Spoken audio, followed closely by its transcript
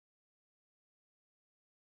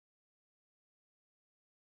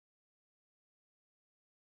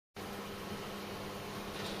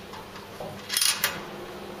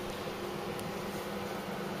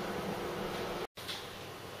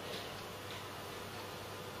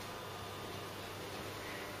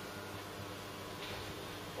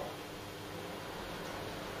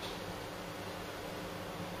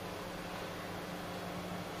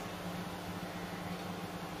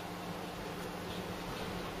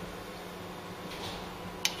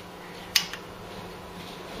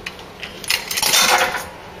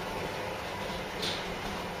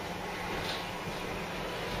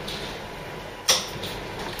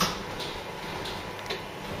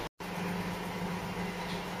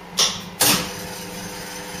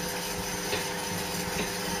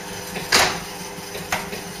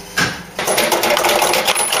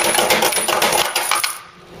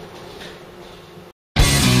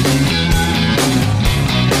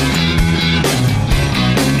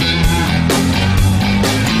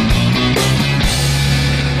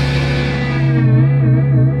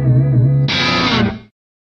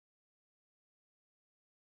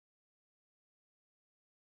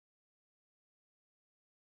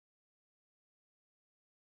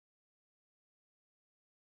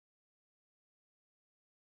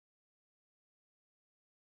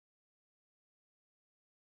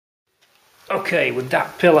Okay, with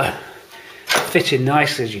that pillar fitting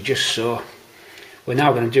nicely as you just saw, we're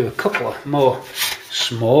now going to do a couple of more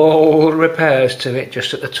small repairs to it,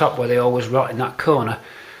 just at the top where they always rot, in that corner,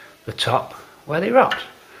 the top where they rot.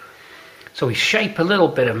 So we shape a little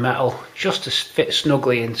bit of metal just to fit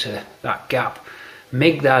snugly into that gap,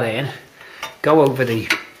 MIG that in, go over the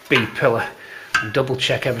B pillar and double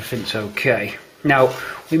check everything's okay. Now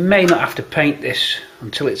we may not have to paint this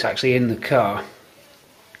until it's actually in the car.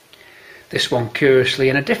 This one curiously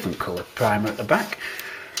in a different colour primer at the back.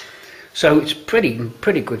 So it's pretty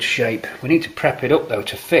good shape. We need to prep it up though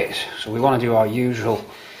to fit. So we want to do our usual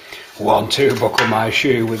 1-2 buckle my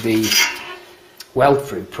shoe with the weld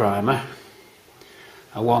through primer.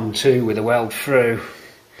 A 1-2 with a weld through.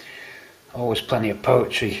 Always plenty of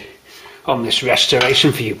poetry on this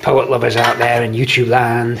restoration for you poet lovers out there in YouTube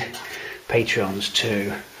land. Patrons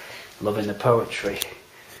too, loving the poetry.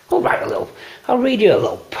 I'll read you a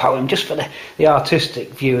little poem just for the artistic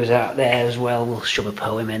viewers out there as well. We'll shove a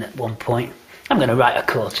poem in at one point. I'm going to write a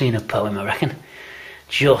Cortina poem, I reckon,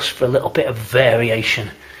 just for a little bit of variation.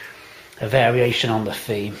 A variation on the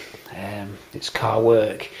theme. It's car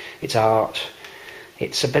work, it's art,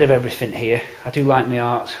 it's a bit of everything here. I do like my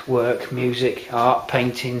art work, music, art,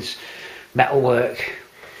 paintings, metalwork,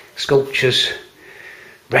 sculptures,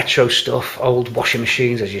 retro stuff, old washing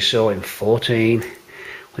machines as you saw in 14.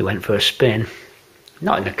 We went for a spin,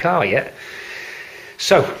 not in the car yet.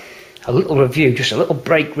 So a little review, just a little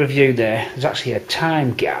break review there. There's actually a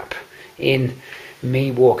time gap in me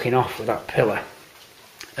walking off with that pillar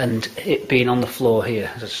and it being on the floor here.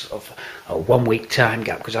 There's sort of a 1 week time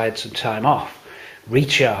gap because I had some time off,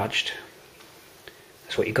 recharged.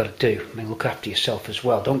 That's what you've got to do. I mean, look after yourself as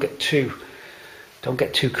well. Don't get too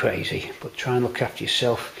crazy, but try and look after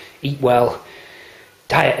yourself. Eat well,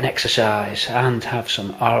 diet and exercise, and have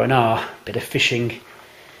some R&R, bit of fishing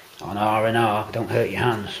on R&R, don't hurt your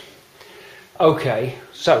hands. Okay,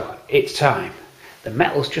 so it's time. The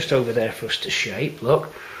metal's just over there for us to shape,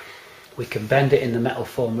 look. We can bend it in the metal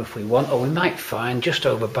form if we want, or we might find just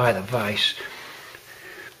over by the vise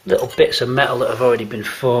little bits of metal that have already been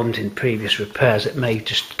formed in previous repairs that may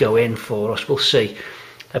just go in for us, we'll see.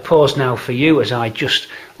 I pause now for you as I just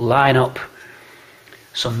line up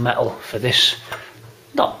some metal for this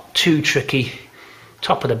not too tricky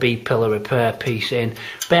top of the B pillar repair piece in,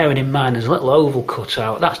 bearing in mind there's a little oval cut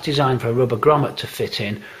out that's designed for a rubber grommet to fit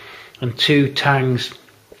in, and 2 tangs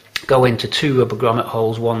go into 2 rubber grommet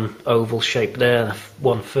holes, one oval shape there,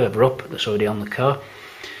 one further up that's already on the car,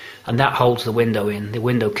 and that holds the window in. The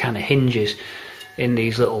window kind of hinges in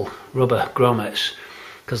these little rubber grommets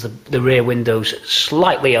because the rear window's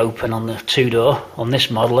slightly open on the 2-door, on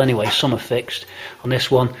this model anyway. Some are fixed. On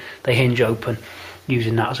this one they hinge open,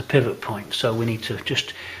 using that as a pivot point. So we need to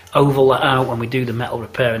just oval that out when we do the metal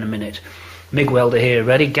repair in a minute. MIG welder here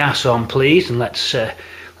ready, gas on please, and let's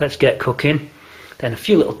get cooking. Then a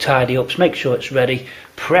few little tidy ups, make sure it's ready,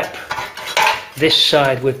 prep this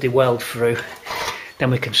side with the weld through,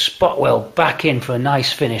 then we can spot weld back in for a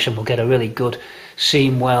nice finish, and we'll get a really good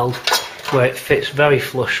seam weld where it fits very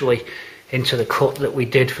flushly into the cut that we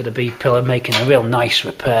did for the B pillar, making a real nice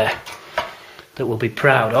repair that we'll be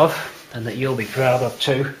proud of and that you'll be proud of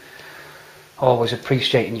too. Always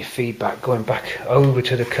appreciating your feedback, going back over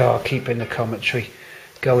to the car, keeping the commentary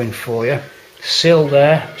going for you. Sill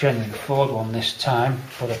there, genuine Ford one this time,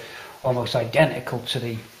 for the almost identical to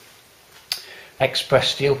the Express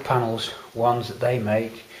steel panels ones that they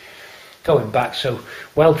make. Going back, so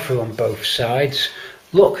weld through on both sides.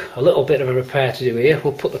 Look, a little bit of a repair to do here.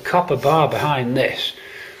 We'll put the copper bar behind this,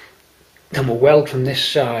 then we'll weld from this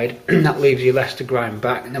side, and that leaves you less to grind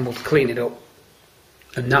back, and then we'll clean it up,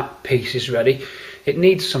 and that piece is ready. It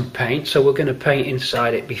needs some paint, so we're going to paint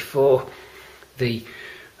inside it before the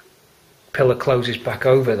pillar closes back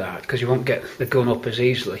over that, because you won't get the gun up as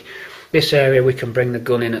easily. This area we can bring the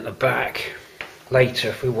gun in at the back later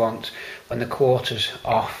if we want, when the quarter's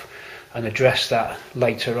off, and address that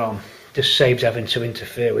later on. Just saves having to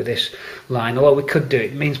interfere with this line, although we could do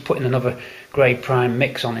it. It means putting another grey prime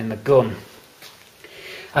mix on in the gun.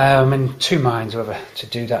 I'm in 2 minds whether to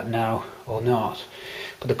do that now or not,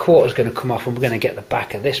 but the quarter's going to come off and we're going to get the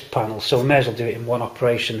back of this panel, so we may as well do it in one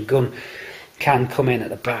operation. The gun can come in at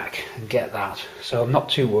the back and get that, so I'm not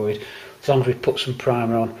too worried as long as we put some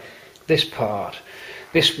primer on this part.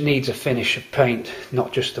 This needs a finish of paint,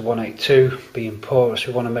 not just the 182 being porous.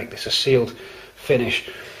 We want to make this a sealed finish.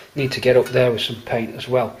 Need to get up there with some paint as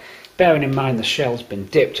well, bearing in mind the shell's been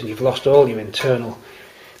dipped and you've lost all your internal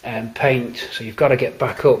paint, so you've got to get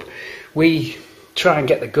back up. We try and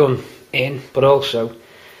get the gun in, but also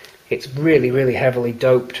it's really heavily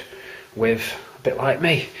doped with, a bit like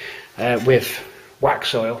me, with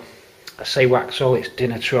wax oil. I say wax oil, it's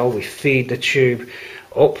Dinatrol. We feed the tube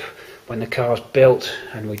up when the car's built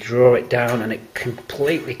and we draw it down, and it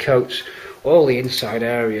completely coats all the inside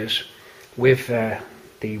areas with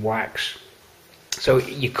the wax. So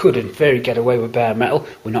you could in theory get away with bare metal.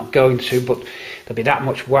 We're not going to, but there'll be that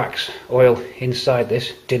much wax oil inside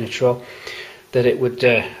this Dinatrol that it would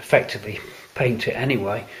effectively paint it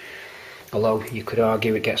anyway. Although you could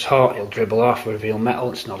argue it gets hot, it'll dribble off, reveal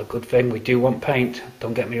metal. It's not a good thing. We do want paint,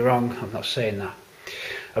 don't get me wrong, I'm not saying that.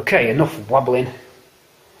 Okay, enough wobbling.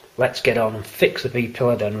 Let's get on and fix the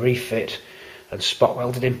B-pillar, then refit and spot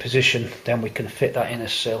weld it in position. Then we can fit that inner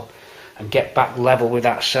sill and get back level with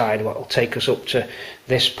that side, what will take us up to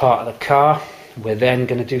this part of the car. We're then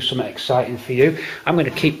going to do something exciting for you. I'm going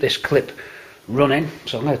to keep this clip running,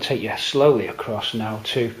 so I'm going to take you slowly across now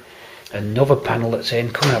to another panel that's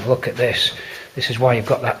in. Come and have a look at this. This is why you've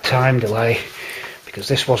got that time delay, because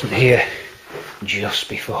this wasn't here just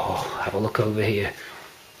before. Have a look over here.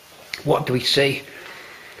 What do we see?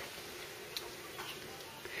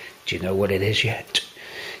 Do you know what it is yet?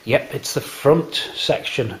 Yep, it's the front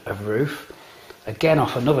section of roof, again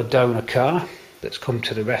off another donor car that's come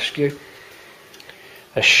to the rescue.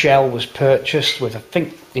 A shell was purchased with, I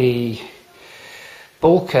think, the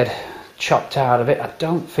bulkhead chopped out of it. I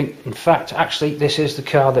don't think, in fact, actually this is the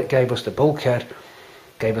car that gave us the bulkhead,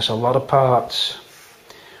 gave us a lot of parts.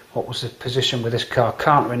 What was the position with this car?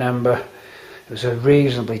 Can't remember. It was a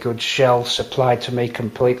reasonably good shell supplied to me,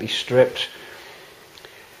 completely stripped.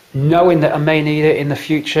 Knowing that I may need it in the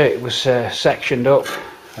future, it was sectioned up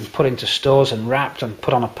and put into stores and wrapped and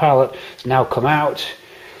put on a pallet. It's now come out.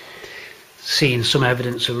 Seeing some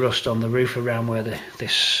evidence of rust on the roof around where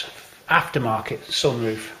this aftermarket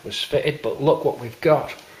sunroof was fitted, but look what we've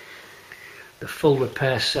got. The full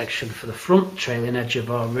repair section for the front trailing edge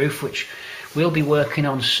of our roof, which we'll be working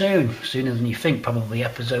on soon, sooner than you think. Probably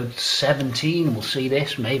episode 17 we'll see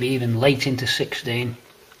this, maybe even late into 16,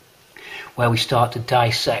 where we start to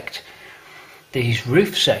dissect these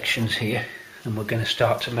roof sections here, and we're going to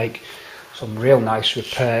start to make some real nice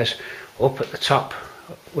repairs up at the top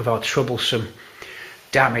with our troublesome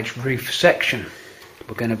damaged roof section.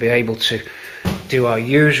 We're going to be able to do our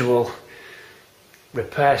usual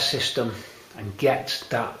repair system and get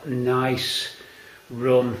that nice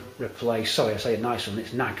run replaced. Sorry, I say a nice one,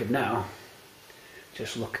 it's knackered now.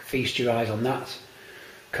 Just look, feast your eyes on that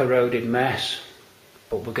corroded mess.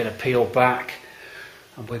 But we're going to peel back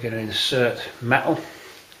and we're going to insert metal.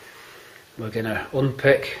 We're going to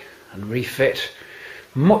unpick and refit,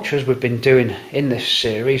 much as we've been doing in this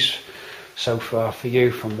series so far for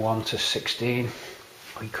you, from 1 to 16.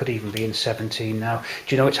 We could even be in 17 now.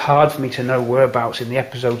 Do you know, it's hard for me to know whereabouts in the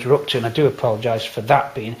episodes we're up to, and I do apologise for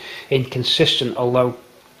that being inconsistent, although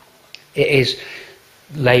it is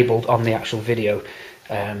labelled on the actual video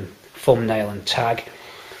thumbnail and tag.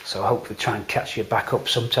 So I hope we try and catch you back up.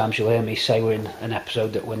 Sometimes you'll hear me say we're in an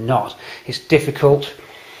episode that we're not. It's difficult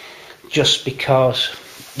just because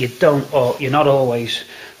you're not always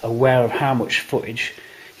aware of how much footage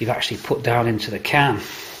you've actually put down into the can.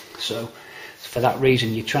 So for that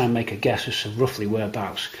reason, you try and make a guess as to roughly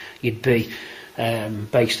whereabouts you'd be,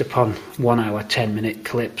 based upon 1 hour 10-minute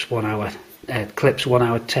clips, 1 hour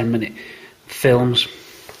 10-minute films,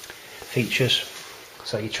 features.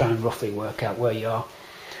 So you try and roughly work out where you are.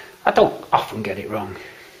 I don't often get it wrong.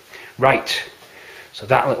 Right, so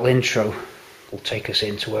that little intro will take us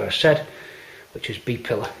into where I said, which is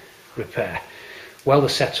B-pillar repair. Welder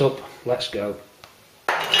set up, let's go.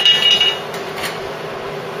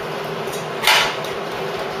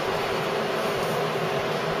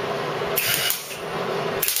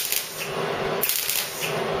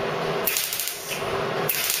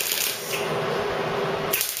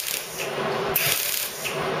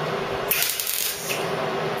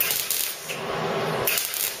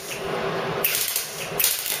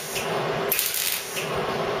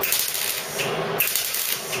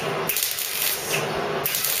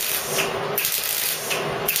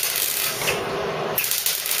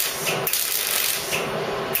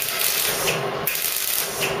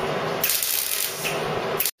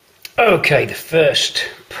 Okay, the first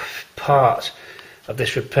part of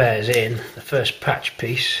this repair is in, the first patch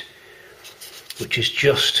piece, which is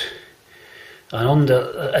just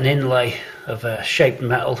an inlay of shaped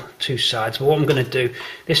metal, two sides. But what I'm going to do,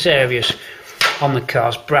 this area's on the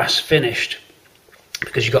car's brass finished,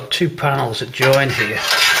 because you've got two panels that join here.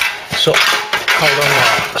 So hold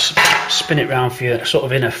on there, spin it round for your sort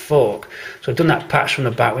of inner fork. So I've done that patch from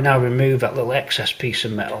the back. We now remove that little excess piece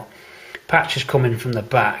of metal. Patch is coming from the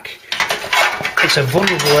back. It's a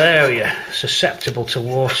vulnerable area, susceptible to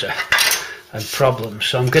water, and problems.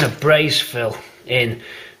 So I'm going to braze fill in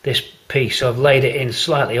this piece. So I've laid it in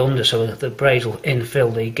slightly under so that the braze will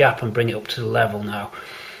infill the gap and bring it up to the level now.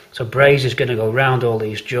 So braze is going to go around all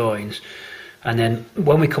these joins, and then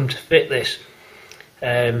when we come to fit this,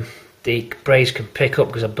 the braze can pick up,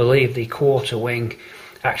 because I believe the quarter wing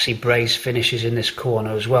actually braze finishes in this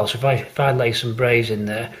corner as well. So if I lay some braze in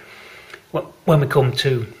there, when we come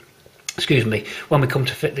to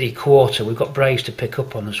fit the quarter, we've got braze to pick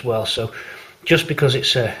up on as well. So just because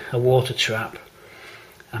it's a water trap,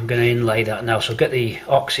 I'm going to inlay that now. So get the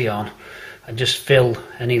oxy on and just fill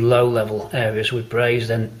any low level areas with braze,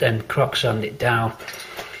 then crock sand it down,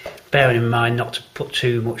 bearing in mind not to put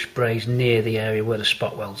too much braze near the area where the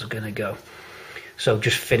spot welds are going to go. So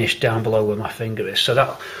just finish down below where my finger is. So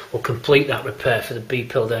that will complete that repair for the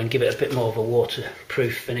B-pillar there and give it a bit more of a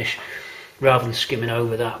waterproof finish. Rather than skimming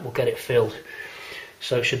over that, we'll get it filled.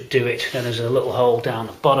 So it should do it. Then there's a little hole down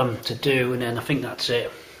the bottom to do, and then I think that's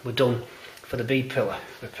it. We're done for the B-pillar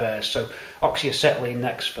repairs. So oxyacetylene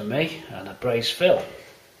next for me, and a braze fill.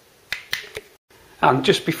 And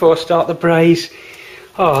just before I start the braze,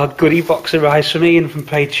 a goodie box arrives from Ian from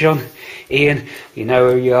Patreon. Ian, you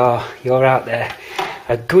know who you are, you're out there.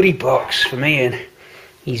 A goodie box from Ian.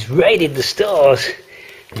 He's raided the stores.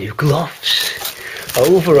 New gloves,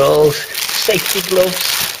 overalls, safety gloves.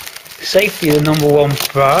 Safety is the #1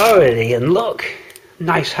 priority. And look,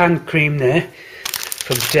 nice hand cream there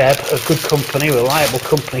from Deb, a good company, reliable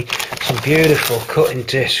company. Some beautiful cutting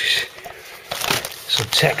discs, some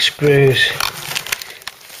tech screws,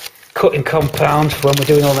 cutting compound when we're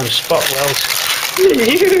doing all them spot welds.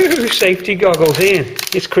 Safety goggles. Ian,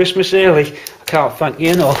 it's Christmas early, I can't thank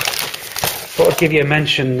you enough. Thought I'd give you a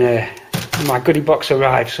mention when my goodie box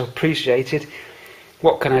arrives, so appreciated.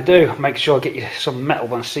 What can I do? Make sure I get you some metal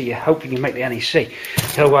when I see you. Hope you can make the NEC.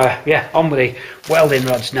 So yeah, on with the welding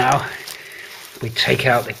rods now. We take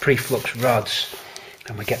out the pre-flux rods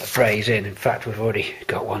and we get the braze in. In fact, we've already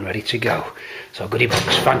got one ready to go. So goodie box,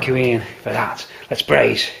 thank you Ian for that. Let's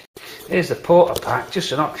braze. Here's the porter pack,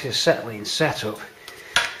 just an oxyacetylene setup.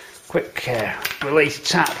 Quick release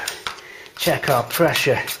tap, check our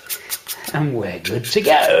pressure, and we're good to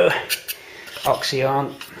go. Oxy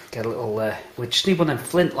on, get a little, we just need one of them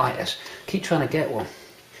flint lighters. Keep trying to get one.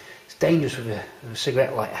 It's dangerous with a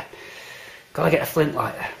cigarette lighter. Gotta get a flint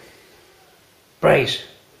lighter. Braze.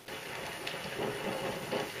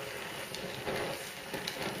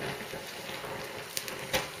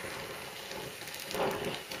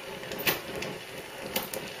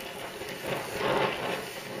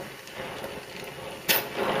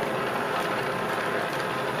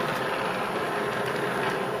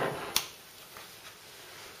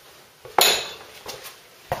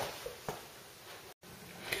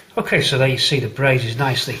 Okay, so there you see the braze is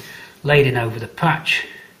nicely laid in over the patch,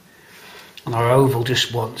 and our oval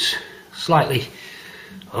just wants slightly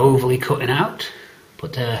ovally cutting out,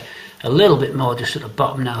 but a little bit more just at the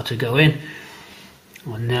bottom now to go in,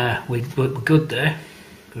 and we're good there,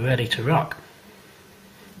 we're ready to rock.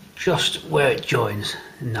 Just where it joins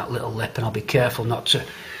in that little lip, and I'll be careful not to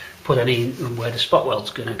put any in where the spot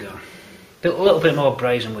weld's going to go. A little bit more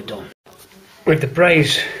braze and we're done. With the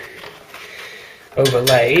braze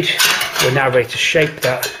overlaid, we're now ready to shape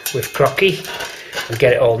that with crocky and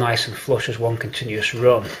get it all nice and flush as one continuous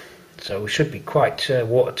run. So we should be quite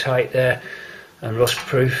watertight there and rust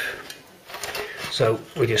proof. So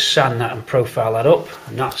we just sand that and profile that up,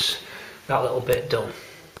 and that's that little bit done.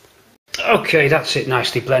 Okay, that's it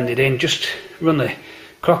nicely blended in. Just run the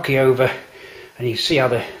crocky over and you see how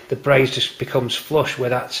the braze just becomes flush where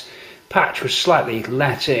that patch was slightly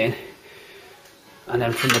let in, and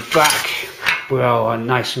then from the back we're all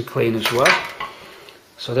nice and clean as well.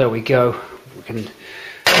 So there we go. We can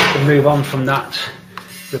move on from that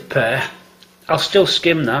repair. I'll still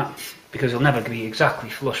skim that because it'll never be exactly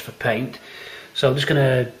flush for paint. So I'm just going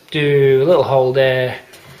to do a little hole there,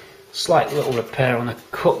 slight little repair on a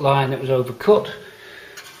cut line that was overcut,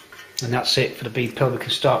 and that's it for the B-pillar. We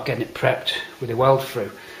can start getting it prepped with a weld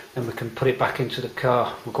through, then we can put it back into the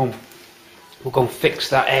car. We're going to fix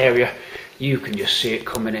that area. You can just see it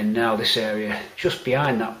coming in now, this area just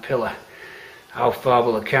behind that pillar. How far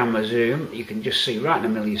will the camera zoom? You can just see right in the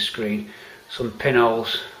middle of your screen some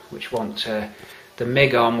pinholes which want the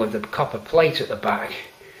MIG on with the copper plate at the back.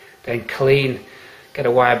 Then clean, get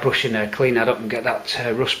a wire brush in there, clean that up and get that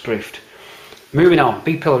rust proofed. Moving on,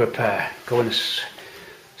 B-pillar repair, going as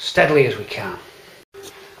steadily as we can.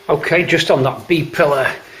 Okay, just on that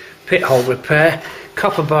B-pillar pit hole repair,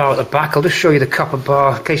 copper bar at the back. I'll just show you the copper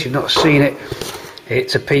bar in case you've not seen it.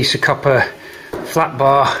 It's a piece of copper flat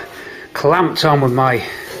bar clamped on with my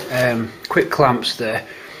quick clamps there.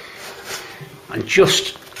 and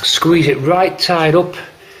just squeeze it right tight up,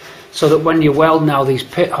 so that when you weld now these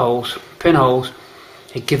pinholes,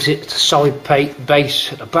 it gives it a solid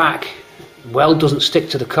base at the back. Weld doesn't stick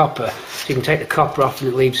to the copper, so you can take the copper off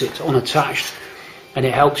and it leaves it unattached, and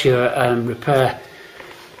it helps you repair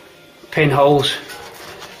pinholes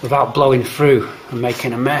without blowing through and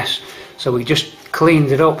making a mess. So we just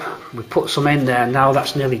cleaned it up, we put some in there, and now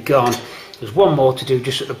that's nearly gone. There's one more to do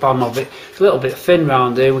just at the bottom of it. It's a little bit thin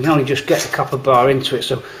round here, we can only just get the copper bar into it,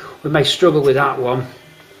 so we may struggle with that one,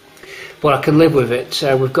 but I can live with it.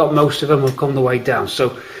 We've got most of them, we've come the way down.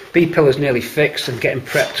 So B-pillar's nearly fixed and getting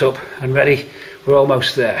prepped up and ready. We're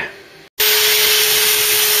almost there.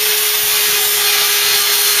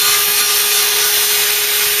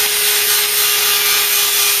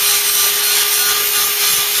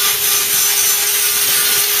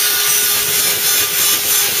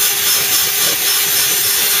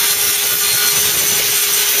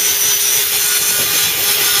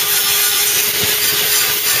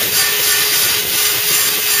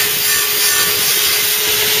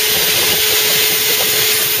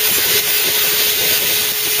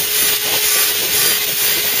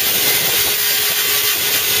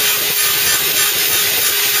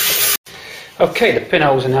 Okay, the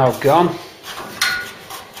pinholes are now gone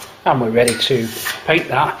and we're ready to paint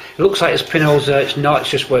that. It looks like there's pinholes there, it's not, it's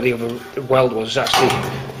just where the other weld was. Actually,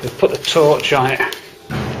 we've put the torch on it.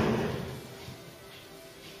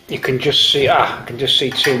 You can just see, I can just see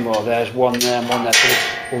two more. There's one there and one there. So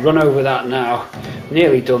we'll run over that now.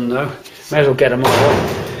 Nearly done though. May as well get them all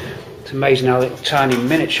up. It's amazing how little tiny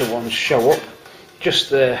miniature ones show up. Just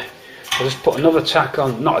there. I'll just put another tack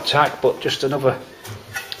on, not a tack, but just another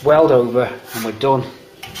weld over and we're done.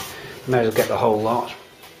 May as well get the whole lot.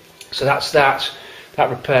 So that's that. That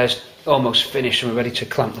repair's almost finished and we're ready to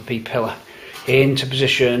clamp the B-pillar into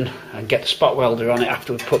position and get the spot welder on it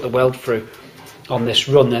after we put the weld through on this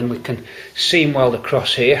run. Then we can seam weld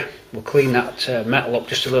across here. We'll clean that metal up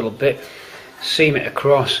just a little bit, seam it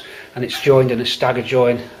across, and it's joined in a stagger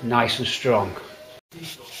join, nice and strong.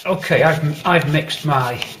 Okay, I've mixed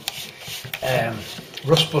my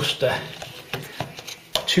Rust Buster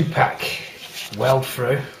 2-pack weld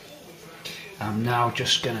through. I'm now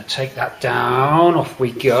just going to take that down. Off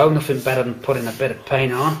we go. Nothing better than putting a bit of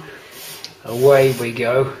paint on. Away we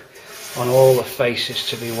go on all the faces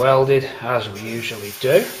to be welded, as we usually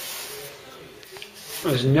do.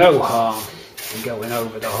 There's no harm in going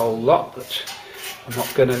over the whole lot, but I'm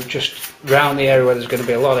not going to just round the area where there's going to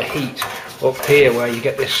be a lot of heat. Up here where you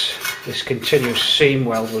get this continuous seam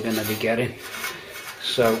weld we're going to be getting.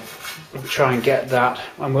 So we'll try and get that.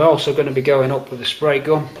 And we're also going to be going up with a spray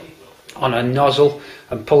gun on a nozzle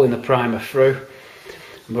and pulling the primer through.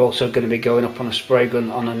 And we're also going to be going up on a spray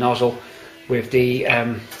gun on a nozzle with the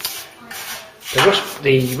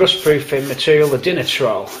rust-proofing material, the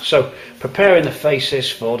Dinitrol. So preparing the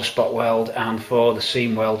faces for the spot weld and for the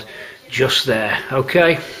seam weld just there.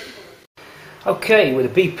 Okay, with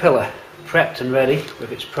the B-pillar prepped and ready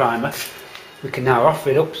with its primer, we can now offer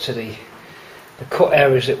it up to the cut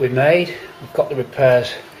areas that we made. We've got the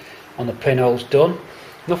repairs on the pinholes done.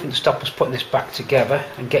 Nothing to stop us putting this back together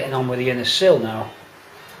and getting on with the inner sill now,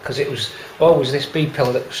 because it was always this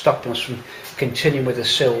B-pillar that was stopping us from continuing with the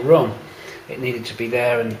sill run. It needed to be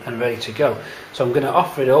there and ready to go. So I'm going to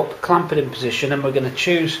offer it up, clamp it in position, and we're going to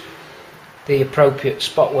choose the appropriate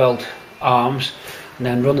spot weld arms and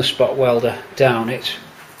then run the spot welder down it,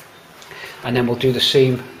 and then we'll do the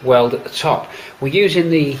seam weld at the top. We're using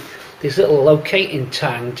this little locating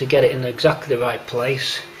tang to get it in exactly the right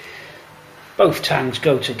place. Both tangs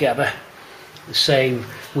go together the same.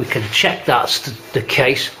 We can check that's the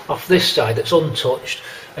case off this side that's untouched,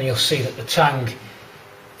 and you'll see that the tang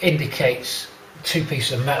indicates two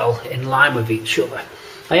pieces of metal in line with each other.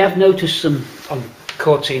 I have noticed some on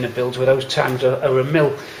Cortina builds where those tangs are a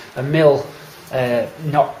mill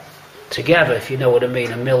not together, if you know what I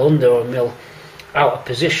mean, a mill under or a mill out of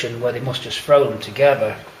position, where they must just throw them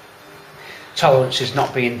together. Tolerances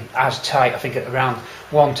not being as tight. I think at around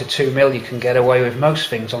 1 to 2 mil you can get away with most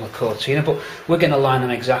things on the Cortina, but we're going to line them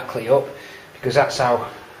exactly up because that's how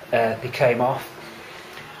they came off.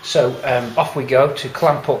 So off we go to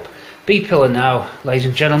clamp up B-pillar now, ladies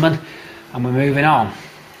and gentlemen, and we're moving on.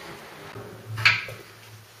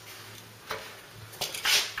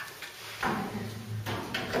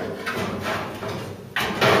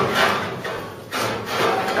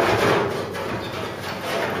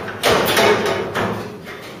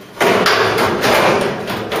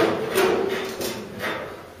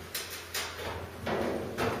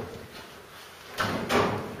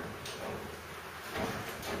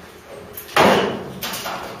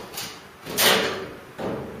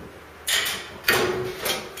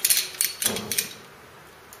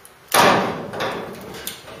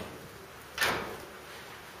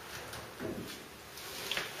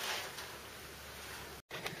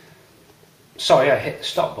 sorry, I hit the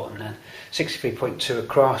stop button then. 63.2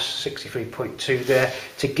 across, 63.2 there.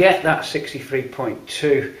 To get that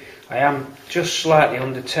 63.2, I am just slightly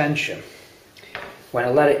under tension. When I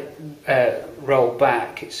let it roll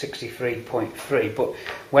back, it's 63.3, but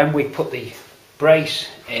when we put the brace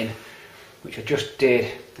in, which I just did,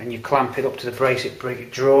 and you clamp it up to the brace, it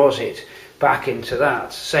draws it back into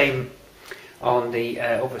that. Same on the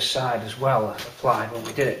other side as well, applied when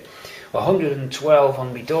we did it. 112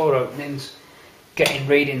 on my door openings, getting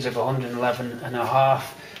readings of 111 and a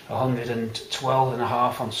half, 112 and a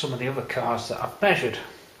half on some of the other cars that I've measured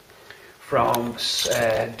from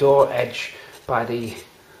door edge by the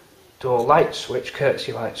door light switch,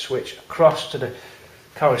 courtesy light switch, across to the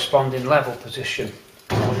corresponding level position,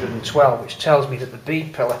 112, which tells me that the B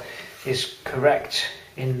pillar is correct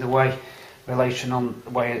in the way relation on the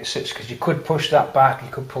way it sits, because you could push that back, you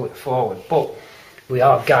could pull it forward, but we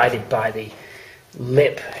are guided by the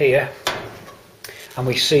lip here, and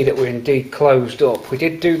we see that we're indeed closed up. We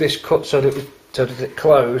did do this cut so that it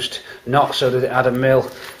closed, not so that it had a mil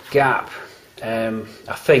gap.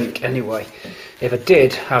 I think anyway. If I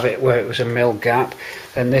did have it where it was a mil gap,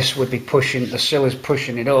 then this would be pushing, the sill is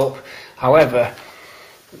pushing it up. However,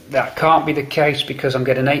 that can't be the case because I'm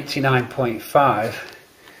getting 89.5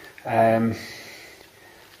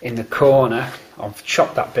 in the corner. I've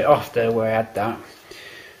chopped that bit off there where I had that,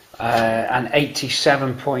 and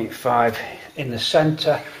 87.5 in the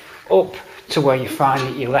centre, up to where you find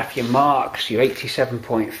that you left your marks, your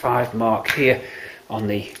 87.5 mark here on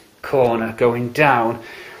the corner going down.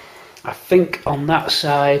 I think on that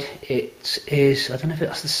side it is, I don't know if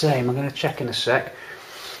that's the same, I'm going to check in a sec.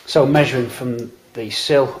 So measuring from the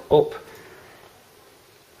sill up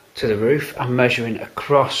to the roof, I'm measuring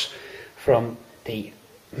across from the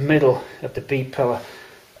middle of the B pillar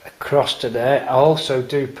across to there. I also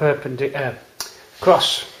do perpendicular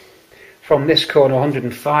across from this corner,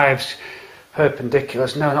 105's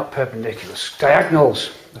perpendiculars, no, not perpendiculars,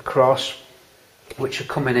 diagonals across, which are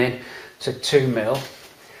coming in to 2 mil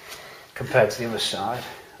compared to the other side.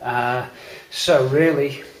 So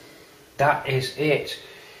really that is it.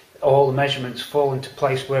 All the measurements fall into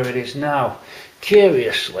place where it is now.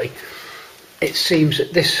 Curiously, it seems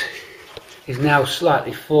that this is now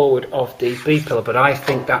slightly forward of the B pillar, but I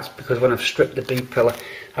think that's because when I've stripped the B pillar,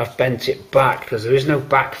 I've bent it back, because there is no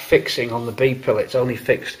back fixing on the B pillar, it's only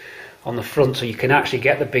fixed on the front, so you can actually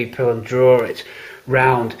get the B pillar and draw it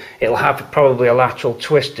round. It'll have probably a lateral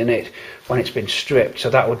twist in it when it's been stripped, so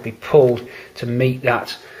that would be pulled to meet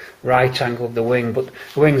that right angle of the wing, but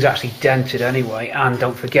the wing's actually dented anyway. And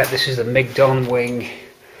don't forget, this is the MIG'd on wing.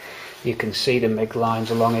 You can see the MIG lines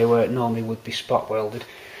along here where it normally would be spot welded,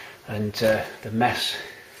 and the mess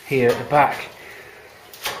here at the back,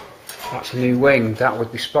 that's a new wing, that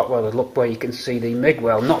would be spot welded. Look where you can see the MIG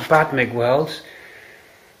weld, not bad MIG welds,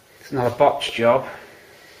 it's not a botch job.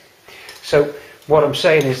 So what I'm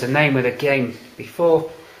saying is, the name of the game, before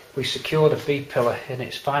we secure the B pillar in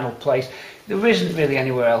its final place, there isn't really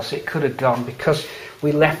anywhere else it could have gone, because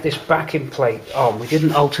we left this backing plate on. We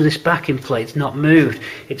didn't alter this backing plate, it's not moved.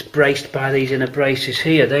 It's braced by these inner braces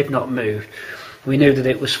here, they've not moved. We knew that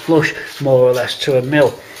it was flush more or less to a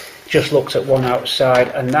mill. Just looked at one outside,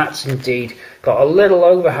 and that's indeed got a little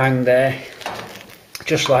overhang there,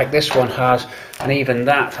 just like this one has, and even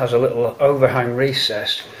that has a little overhang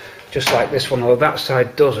recess, just like this one, although that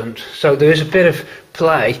side doesn't. So there is a bit of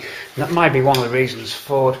play, and that might be one of the reasons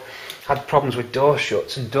Ford had problems with door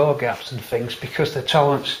shuts and door gaps and things, because the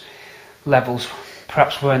tolerance levels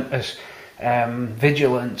perhaps weren't as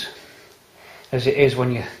vigilant as it is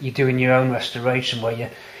when you're doing your own restoration, where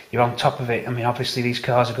you're on top of it. I mean, obviously these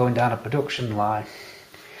cars are going down a production line.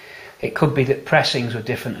 It could be that pressings were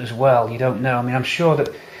different as well, you don't know. I mean, I'm sure that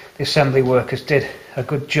the assembly workers did a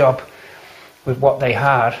good job with what they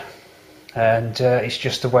had, and it's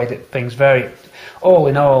just the way that things vary. All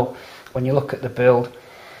in all, when you look at the build,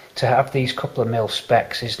 to have these couple of mil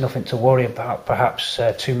specs is nothing to worry about, perhaps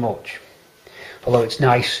too much. Although it's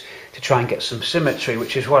nice to try and get some symmetry,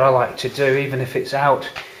 which is what I like to do. Even if it's out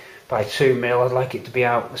by 2 mil, I'd like it to be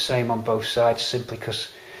out the same on both sides, simply because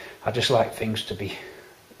I just like things to be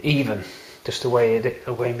even, just the way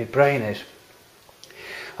my brain is.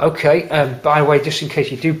 Okay, by the way, just in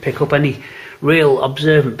case you do pick up any real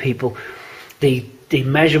observant people, the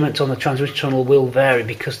measurements on the transmission tunnel will vary,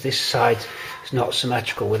 because this side is not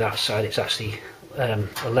symmetrical with that side. It's actually a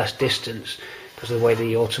less distance because of the way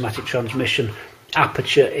the automatic transmission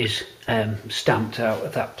aperture is stamped out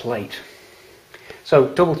of that plate. So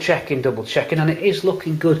double checking, and it is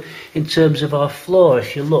looking good in terms of our floor.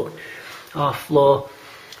 If you look, our floor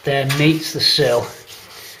there meets the sill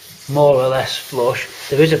more or less flush.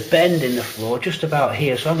 There is a bend in the floor just about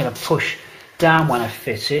here, so I'm going to push down when I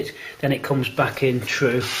fit it, then it comes back in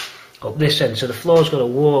true up this end. So the floor's got a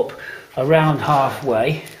warp around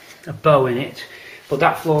halfway, a bow in it, but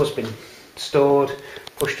that floor's been stored,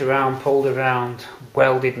 pushed around, pulled around,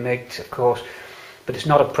 welded, MIG'd of course, but it's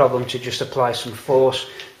not a problem to just apply some force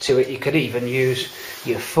to it. You could even use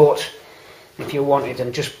your foot if you wanted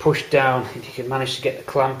and just push down. If you could manage to get the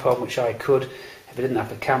clamp on, which I could, if I didn't have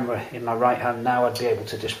the camera in my right hand now, I'd be able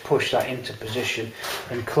to just push that into position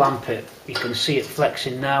and clamp it. You can see it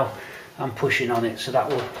flexing now. I'm pushing on it, so that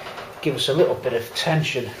will give us a little bit of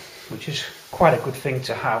tension, which is quite a good thing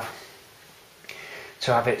to have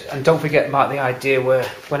it. And don't forget about the idea where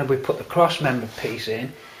when we put the cross member piece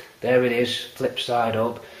in, there it is, flip side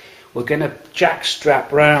up, we're going to jack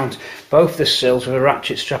strap round both the sills with a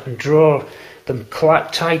ratchet strap and draw them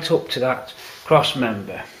tight up to that cross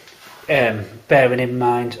member, bearing in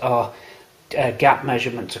mind our gap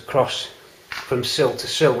measurements across from sill to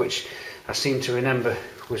sill, which I seem to remember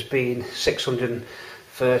was being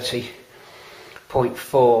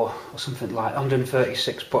 630.4 or something like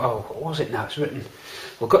 136. What was it now? It's written.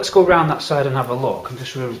 Let's go around that side and have a look and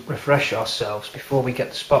just refresh ourselves before we get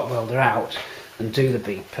the spot welder out and do the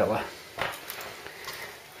bead pillar.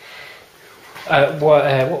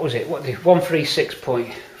 What was it?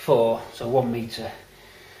 136.4, so 1 metre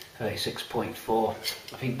 36.4. I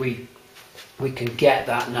think we can get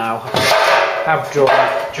that now. I've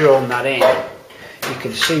drawn that in. You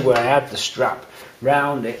can see where I had the strap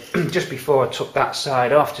round it just before I took that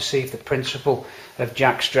side off to see if the principle of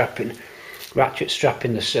jack strapping, ratchet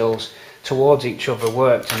strapping the sills towards each other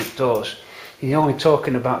worked, and it does. You're only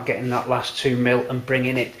talking about getting that last 2 mil and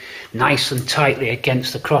bringing it nice and tightly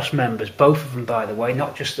against the cross members, both of them by the way,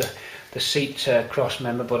 not just the seat cross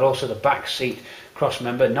member but also the back seat cross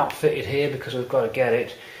member, not fitted here because we've got to get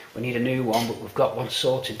it. We need a new one, but we've got one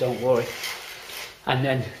sorted, don't worry. And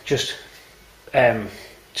then just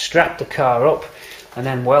strap the car up and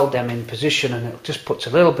then weld them in position, and it just puts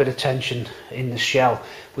a little bit of tension in the shell,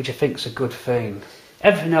 which I think is a good thing.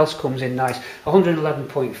 Everything else comes in nice.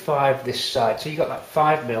 111.5 this side, so you got that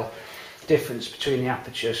 5 mil difference between the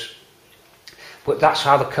apertures, but that's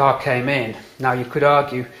how the car came in. Now you could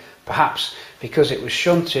argue perhaps because it was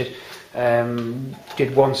shunted,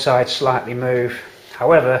 did one side slightly move.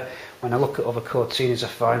 However, when I look at other Cortinas of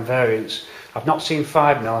fine variants, I've not seen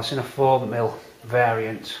 5 mil, I've seen a 4 mil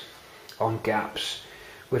variant on gaps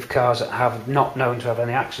with cars that have not known to have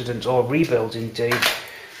any accidents or rebuilds indeed,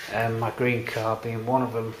 my green car being one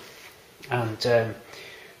of them, and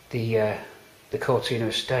the Cortina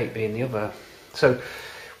Estate being the other. So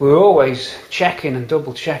we're always checking and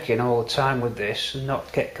double checking all the time with this and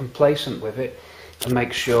not get complacent with it and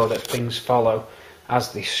make sure that things follow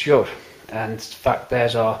as they should. And in fact,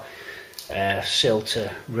 there's our sill to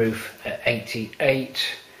roof at 88,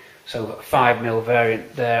 so 5 mil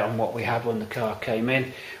variant there on what we had when the car came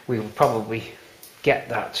in. We will probably get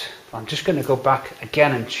that. I'm just going to go back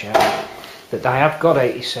again and check that I have got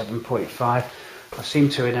 87.5. I seem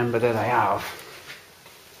to remember that I have.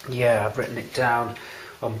 Yeah, I've written it down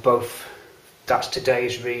on both. That's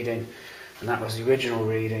today's reading and that was the original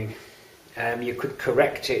reading. You could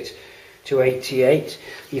correct it to 88.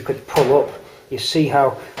 You could pull up. You see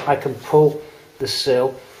how I can pull the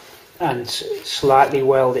sill and slightly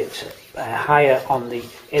weld it higher on the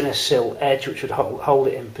inner sill edge, which would hold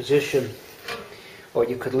it in position. Or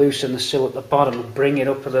you could loosen the sill at the bottom and bring it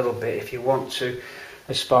up a little bit if you want to,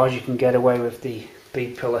 as far as you can get away with the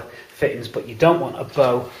bead pillar fittings. But you don't want a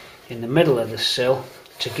bow in the middle of the sill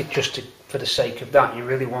for the sake of that. You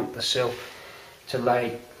really want the sill to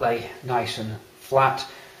lay nice and flat,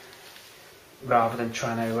 rather than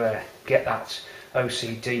trying to get that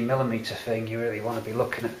OCD millimetre thing. You really want to be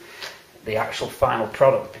looking at the actual final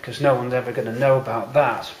product, because no one's ever going to know about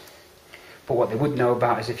that. But what they would know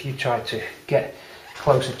about is if you try to get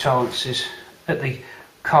closer tolerances at the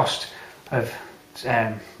cost of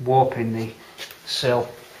warping the sill,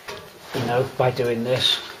 you know, by doing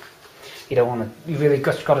this. You don't want to. You really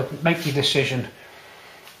got to make your decision,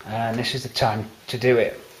 and this is the time to do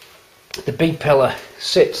it. The bead pillar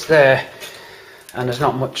sits there, and there's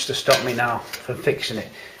not much to stop me now from fixing it.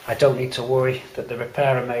 I don't need to worry that the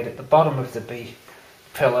repair I made at the bottom of the bead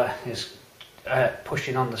pillar is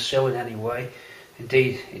pushing on the sill in any way.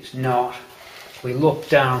 Indeed, it's not. We look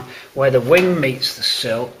down where the wing meets the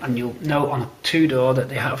sill, and you'll note on a two-door that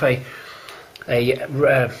they have a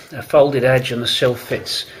folded edge, and the sill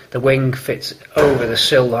fits. The wing fits over the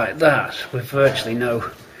sill like that, with virtually no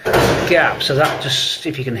gap. So that just,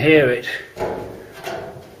 if you can hear it,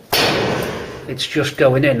 it's just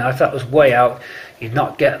going in. Now, if that was way out, you'd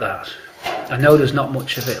not get that. I know there's not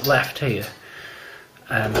much of it left here,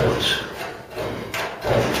 but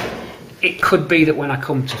it could be that when I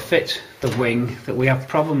come to fit the wing that we have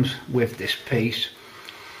problems with this piece.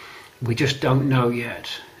 We just don't know yet.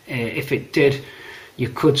 If it did, you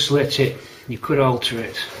could slit it, you could alter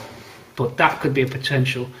it, but that could be a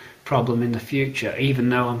potential problem in the future, even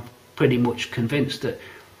though I'm pretty much convinced that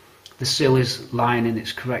the sill is lying in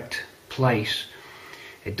its correct place.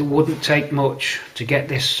 It wouldn't take much to get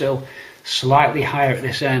this sill slightly higher at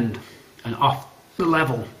this end and off the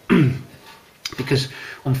level because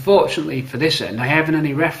unfortunately for this end I haven't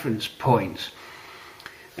any reference points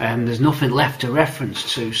and there's nothing left to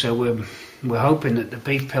reference to, so we're hoping that the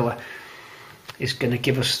beef pillar is going to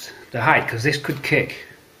give us the height, because this could kick,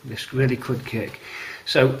 this really could kick.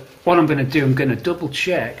 So what I'm going to do, I'm going to double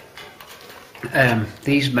check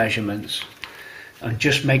these measurements and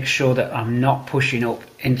just make sure that I'm not pushing up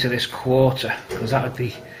into this quarter, because that would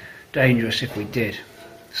be dangerous if we did.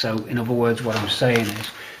 So in other words, what I'm saying is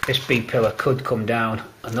this B pillar could come down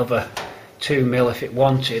another 2 mil if it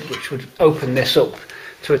wanted, which would open this up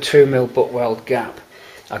to a 2 mil butt weld gap.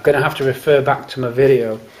 I'm going to have to refer back to my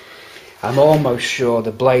video. I'm almost sure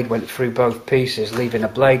the blade went through both pieces, leaving a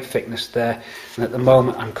blade thickness there, and at the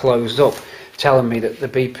moment I'm closed up, telling me that the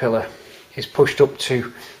B pillar is pushed up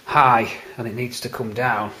too high and it needs to come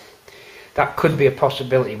down. That could be a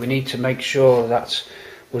possibility. We need to make sure that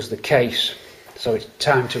was the case. So it's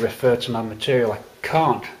time to refer to my material. I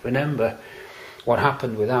can't remember what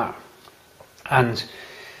happened with that. And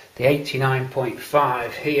the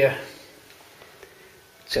 89.5 here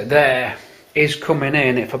to there is coming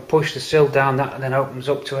in. If I push the sill down, that then opens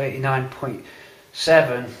up to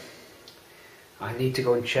 89.7. I need to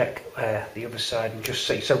go and check the other side and just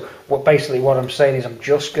see. So basically what I'm saying is I'm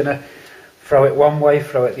just going to throw it one way,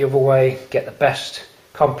 throw it the other way, get the best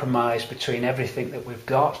compromise between everything that we've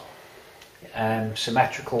got,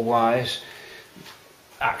 symmetrical wise,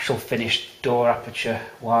 actual finished door aperture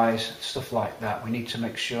wise, stuff like that. We need to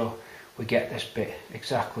make sure we get this bit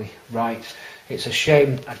exactly right. It's a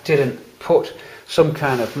shame I didn't put some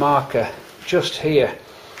kind of marker just here,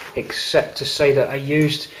 except to say that I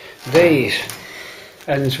used these,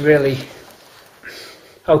 and it's really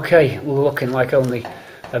okay, looking like only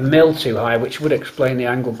a mil too high, which would explain the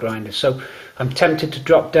angle grinder. So I'm tempted to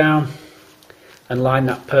drop down and line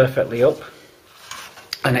that perfectly up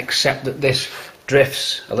and accept that this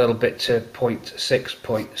drifts a little bit to 0.6,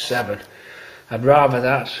 0.7. I'd rather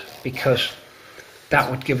that, because that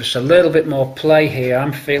would give us a little bit more play here.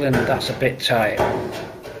 I'm feeling that that's a bit tight,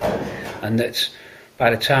 and that by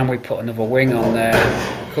the time we put another wing on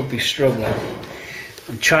there, could be struggling.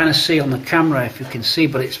 I'm trying to see on the camera if you can see,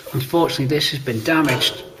 but it's unfortunately this has been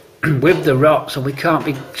damaged with the rot, so we can't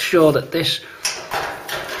be sure that this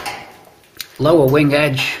lower wing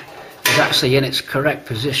edge is actually in its correct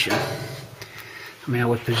position. I mean, I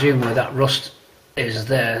would presume where that rust is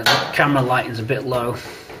there. The camera lighting's a bit low.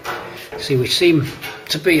 See, we seem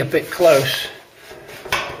to be a bit close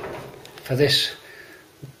for this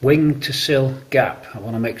wing to sill gap. I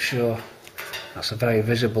want to make sure that's a very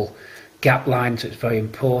visible gap line, so it's very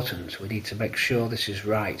important. We need to make sure this is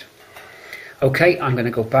right. Okay, I'm going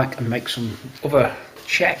to go back and make some other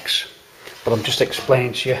checks, but I'm just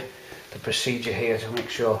explaining to you the procedure here to make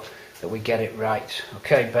sure that we get it right.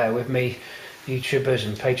 Okay, bear with me, YouTubers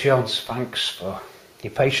and Patreons. Thanks for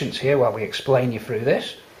your patience here while we explain you through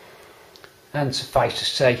this. And suffice to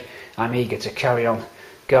say, I'm eager to carry on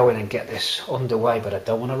going and get this underway, but I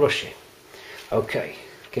don't want to rush it. Okay,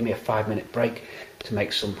 give me a 5-minute break to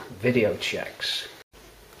make some video checks.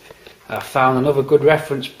 I found another good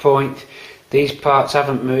reference point. These parts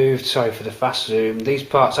haven't moved, sorry for the fast zoom, these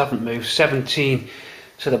parts haven't moved. 17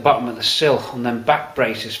 to the bottom of the sill, and then back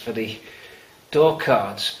braces for the door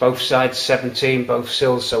cards, both sides 17, both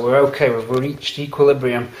sills, so we're okay, we've reached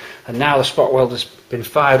equilibrium, and now the spot weld has been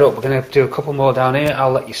fired up. We're going to do a couple more down here.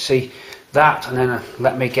 I'll let you see that, and then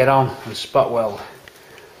let me get on and spot weld.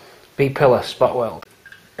 B-pillar spot weld.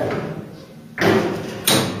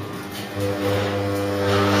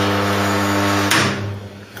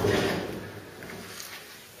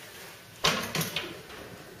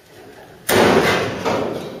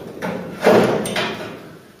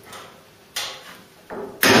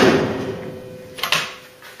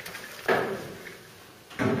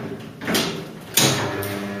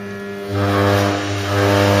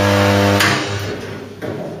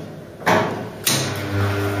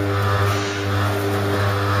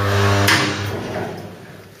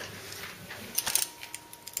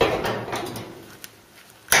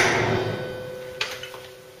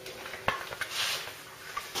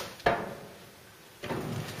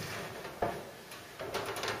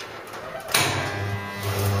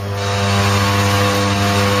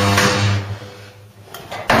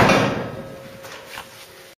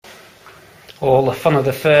 the fun of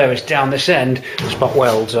the fur is down this end. Spot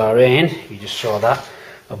welds are in, you just saw that,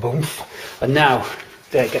 a boomph. And now,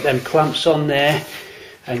 get them clamps on there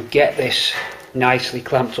and get this nicely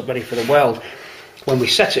clamped up ready for the weld. When we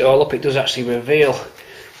set it all up, it does actually reveal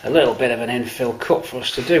a little bit of an infill cut for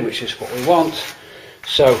us to do, which is what we want.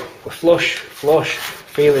 So we're flush,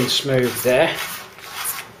 feeling smooth there.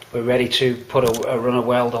 We're ready to put a runner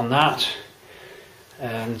weld on that,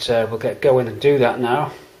 and we'll get going and do that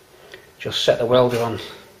now. Just set the welder on.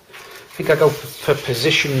 I think I go for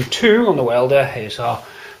position 2 on the welder. Here's our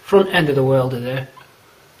front end of the welder there.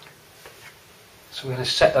 So we're going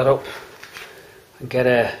to set that up and get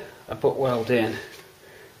a butt weld in.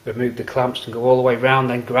 Remove the clamps and go all the way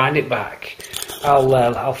round, then grind it back.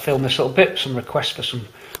 I'll film this little bit, some requests for some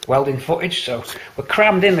welding footage. So we're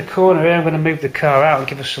crammed in the corner here. I'm going to move the car out and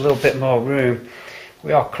give us a little bit more room.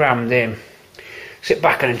 We are crammed in. Sit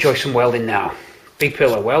back and enjoy some welding now.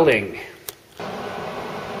 B-pillar welding.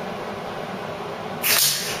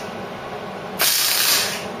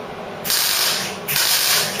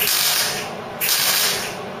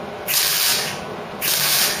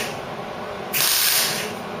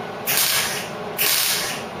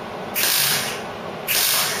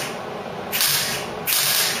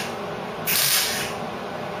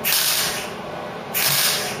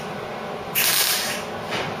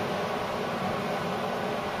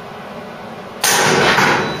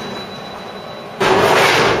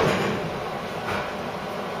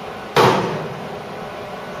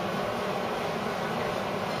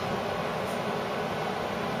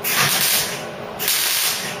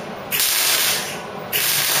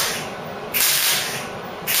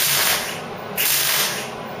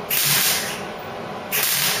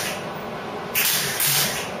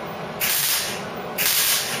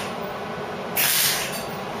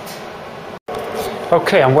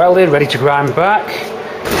 Okay, I'm welded, ready to grind back,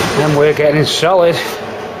 and we're getting solid.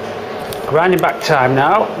 Grinding back time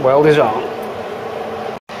now, weld is on.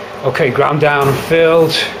 Okay, ground down and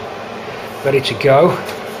filled, ready to go.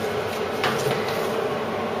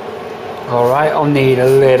 Alright, I'll need a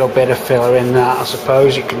little bit of filler in that, I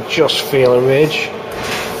suppose. You can just feel a ridge.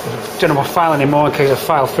 Don't know my file anymore in case I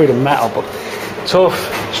file through the metal, but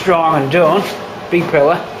tough, strong and done.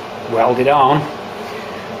 B-pillar, welded on.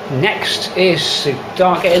 Next is to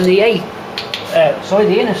start getting the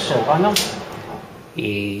the inner sill. Hang on.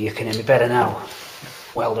 You can hear me better now.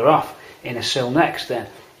 Welder off. Inner sill next then.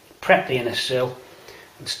 Prep the inner sill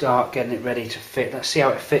and start getting it ready to fit. Let's see how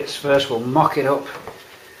it fits first. We'll mock it up.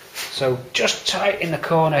 So just tight in the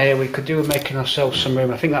corner here. We could do with making ourselves some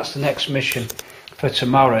room. I think that's the next mission for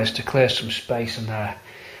tomorrow, is to clear some space in there.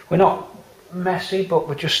 We're not messy, but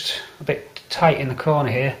we're just a bit tight in the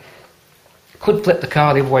corner here. Could flip the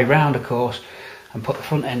car the other way round, of course, and put the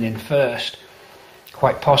front end in first.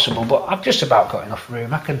 Quite possible, but I've just about got enough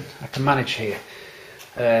room. I can manage here.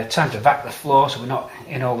 Time to vac the floor so we're not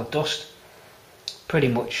in all the dust. Pretty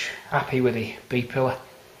much happy with the B-pillar.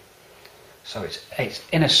 So it's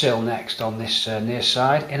inner sill next on this near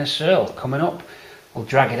side. Inner sill coming up. We'll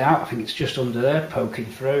drag it out. I think it's just under there, poking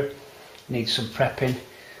through. Needs some prepping,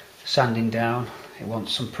 sanding down. It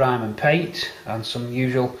wants some prime and paint and some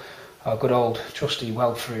usual. Our good old trusty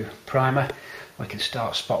weld through primer. We can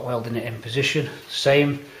start spot welding it in position,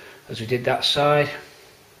 same as we did that side,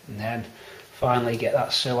 and then finally get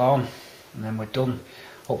that sill on, and then we're done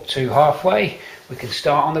up to halfway. We can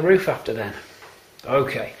start on the roof after then.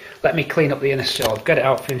 Okay, let me clean up the inner sill. I'll get it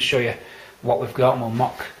out for you and show you what we've got, and we'll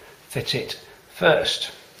mock fit it first.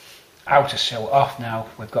 Outer sill off now.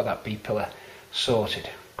 We've got that B-pillar sorted.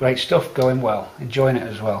 Great stuff, going well, enjoying it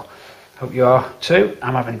as well. Hope you are too.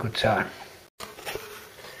 I'm having a good time.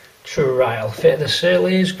 Trial fit of the sill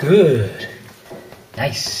is good.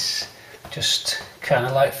 Nice. Just kind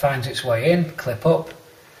of like finds its way in. Clip up,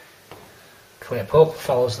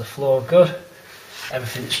 follows the floor good.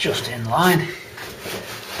 Everything's just in line.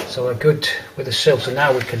 So we're good with the sill. So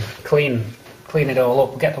now we can clean it all up.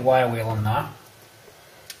 We'll get the wire wheel on that,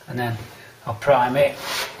 and then I'll prime it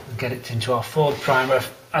and get it into our Ford primer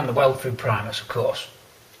and the weld through primers, of course.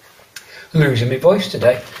 Losing my voice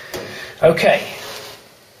today. Okay,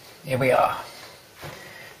 here we are.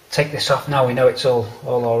 Take this off now. We know it's all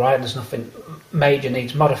alright. There's nothing major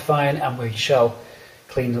needs modifying, and we shall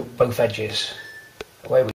clean up both edges.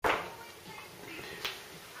 Away we go.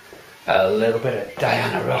 A little bit of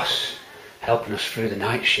Diana Ross helping us through the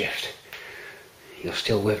night shift. You're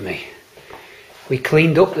still with me. We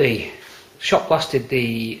cleaned up shot blasted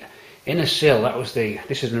the inner sill.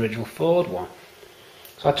 This is an original Ford one.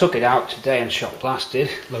 So I took it out today and shot blasted,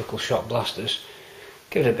 local shot blasters.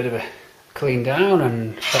 Give it a bit of a clean down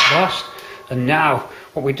and shot blast. And now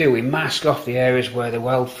what we do, we mask off the areas where the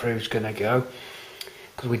weld through is going to go,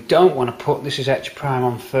 because we don't want to put, this is etch prime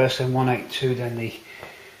on first, then 182, then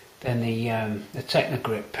the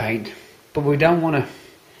Technogrip paint, but we don't want to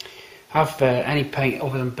have any paint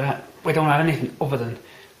other than bare, we don't have anything other than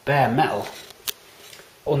bare metal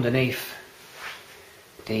underneath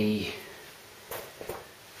the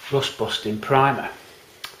rust busting primer.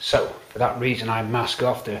 So for that reason I mask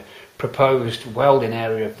off the proposed welding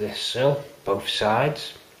area of this sill, both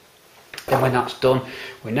sides. Then when that's done,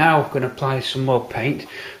 we're now going to apply some more paint.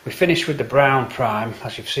 We finished with the brown prime,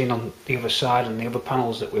 as you've seen on the other side and the other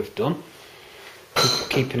panels that we've done,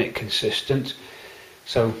 keeping it consistent.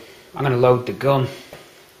 So I'm going to load the gun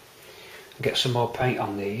and get some more paint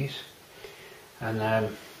on these, and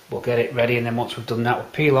we'll get it ready, and then once we've done that, we'll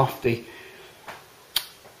peel off the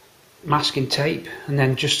masking tape and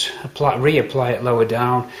then just reapply it lower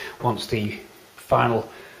down once the final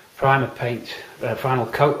primer paint, final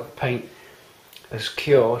coat of paint has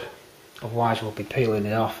cured. Otherwise we'll be peeling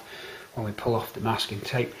it off when we pull off the masking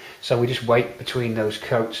tape. So we just wait between those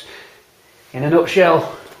coats. In a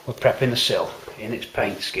nutshell, we're prepping the sill in its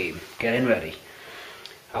paint scheme, getting ready.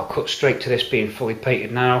 I'll cut straight to this being fully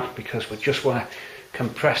painted now, because we just want to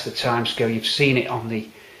compress the time scale. You've seen it on the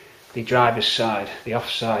driver's side, the off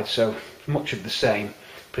side, so much of the same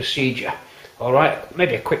procedure. Alright,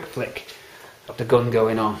 maybe a quick flick of the gun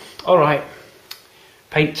going on. Alright,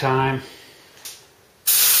 paint time.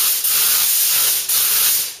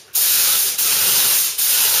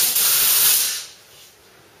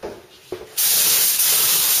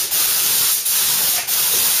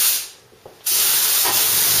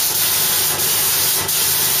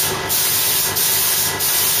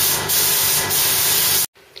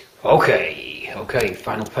 Okay,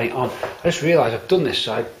 final paint on. I just realised I've done this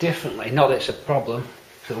side differently. Not that it's a problem,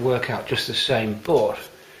 it'll work out just the same, but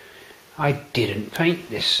I didn't paint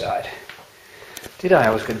this side. Did I? I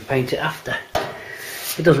was going to paint it after.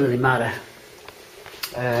 It doesn't really matter.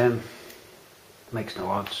 Makes no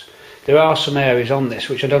odds. There are some areas on this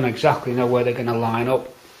which I don't exactly know where they're going to line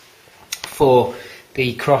up for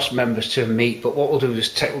the cross members to meet, but what we'll do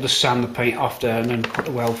is we'll just sand the paint off there and then put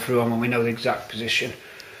the weld through on when we know the exact position.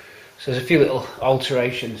 So there's a few little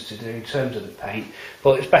alterations to do in terms of the paint,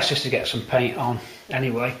 but it's best just to get some paint on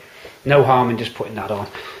anyway. No harm in just putting that on.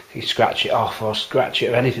 If you scratch it off or scratch it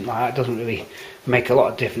or anything like that, it doesn't really make a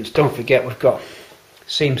lot of difference. Don't forget we've got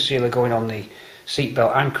seam sealer going on the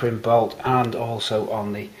seatbelt anchoring bolt and also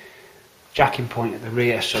on the jacking point at the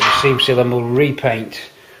rear, so the seam sealer will repaint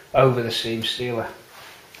over the seam sealer,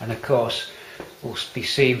 and of course we'll be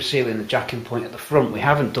seam sealing the jacking point at the front. We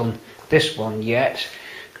haven't done this one yet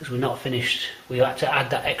because we're not finished. We had to add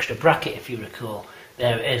that extra bracket, if you recall.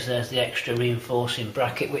 There it is, there's the extra reinforcing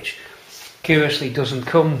bracket, which curiously doesn't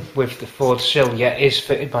come with the Ford sill yet, is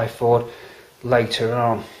fitted by Ford later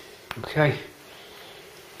on. Okay,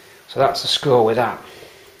 so that's the score with that.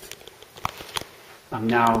 I'm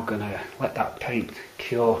now going to let that paint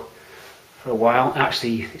cure for a while.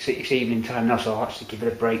 Actually, it's evening time now, so I'll actually give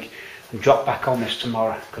it a break and drop back on this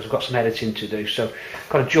tomorrow because I've got some editing to do. So,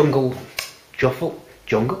 got a shuffle,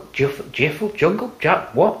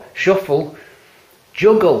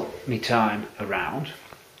 juggle me time around,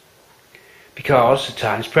 because the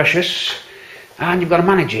time's precious and you've got to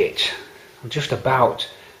manage it. I'm just about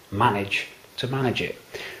manage to manage it.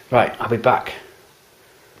 Right, I'll be back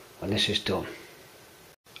when this is done.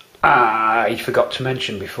 I forgot to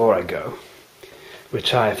mention before I go,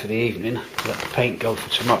 retire for the evening, let the paint go for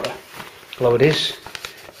tomorrow. Hello, it is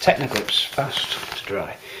Technogrips, fast to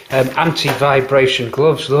dry. Anti-vibration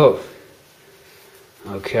gloves, look.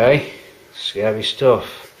 Okay, scary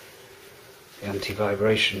stuff. The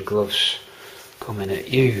anti-vibration gloves coming at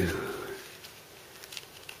you.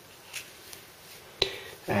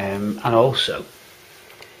 And also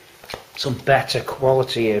some better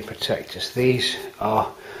quality ear protectors. These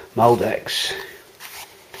are Moldex,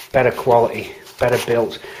 better quality, better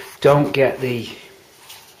built. Don't get the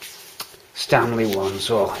Stanley ones,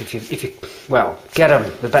 or if you well, get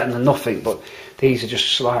them, they're better than nothing, but these are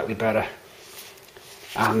just slightly better.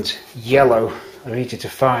 And yellow are easy to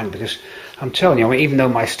find, because I'm telling you, I mean, even though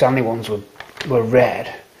my Stanley ones were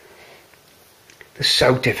red, they're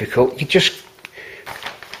so difficult. You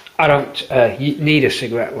need a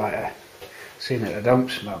cigarette lighter, seeing that I don't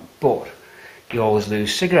smoke, but you always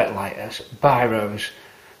lose cigarette lighters, biros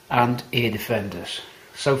and ear defenders.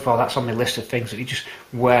 So far that's on my list of things that you just,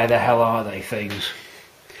 where the hell are they things?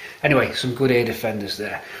 Anyway, some good ear defenders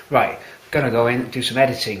there. Right, gonna go in and do some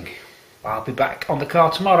editing. I'll be back on the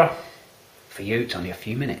car tomorrow. For you, it's only a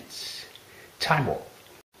few minutes. Time warp.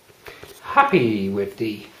 Happy with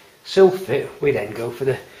the sill fit, we then go for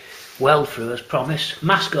the weld through as promised.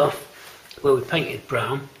 Mask off where we painted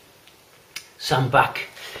brown, sand back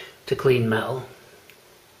to clean metal.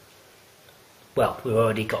 Well, we've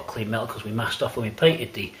already got clean metal because we masked off when we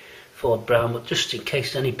painted the Ford brown, but just in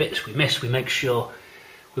case any bits we miss, we make sure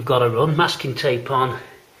we've got a run. Masking tape on,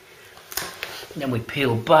 and then we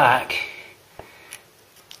peel back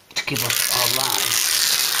to give us our line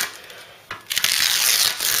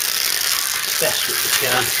best that we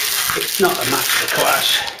can. It's not a masterclass,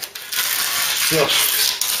 just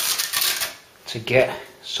to get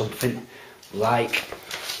something like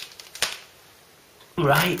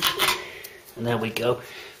right. And there we go.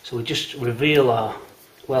 So we just reveal our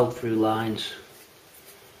weld through lines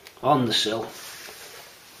on the sill.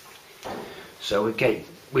 So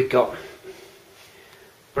we've got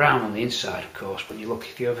brown on the inside, of course. When you look,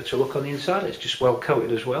 if you ever to look on the inside, it's just well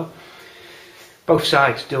coated as well. Both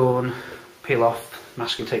sides done. Peel off,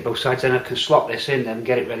 masking tape both sides. Then I can slot this in, then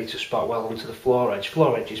get it ready to spot weld onto the floor edge.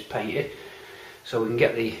 Floor edge is painted, so we can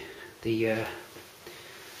get the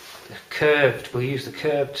curved. We'll use the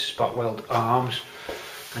curved spot weld arms,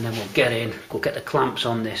 and then we'll get the clamps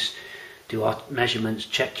on this, do our measurements,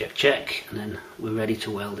 check, and then we're ready to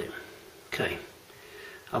weld it. Okay,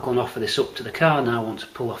 I'll go and offer this up to the car now. I want to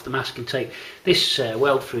pull off the masking tape. This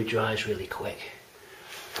weld through dries really quick.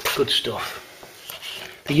 Good stuff.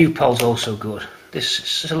 The U-Pol's also good.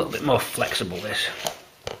 This is a little bit more flexible, this.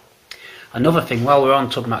 Another thing, while we're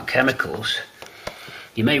on talking about chemicals,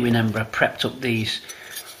 you may remember I prepped up these.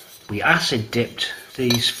 We acid dipped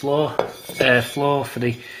these floor for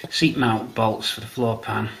the seat mount bolts for the floor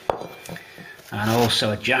pan, and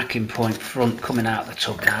also a jacking point front coming out of the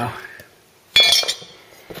tub now.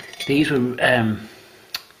 These were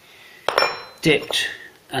dipped,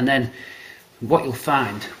 and then what you'll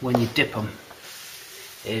find when you dip them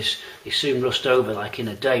is they soon rust over like in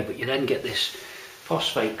a day, but you then get this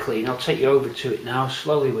phosphate clean. I'll take you over to it now.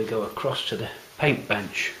 Slowly we go across to the paint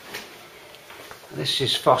bench. This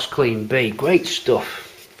is Phos Clean B, great stuff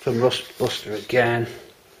from Rust Buster again,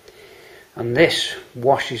 and this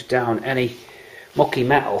washes down any mucky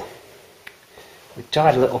metal. We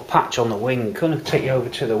tied a little patch on the wing. Couldn't take you over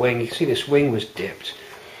to the wing. You can see this wing was dipped,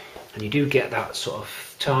 and you do get that sort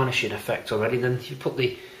of tarnishing effect already. Then you put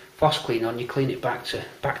the Phos Clean on, you clean it back to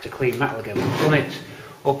clean metal again. We've done it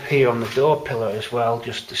up here on the door pillar as well,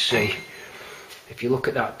 just to see. If you look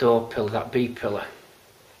at that door pillar, that B pillar,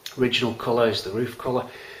 original colour is the roof colour.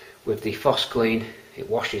 With the Phos Clean, it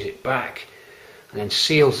washes it back and then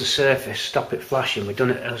seals the surface, stop it flashing. We've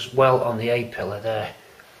done it as well on the A pillar there.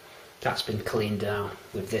 That's been cleaned down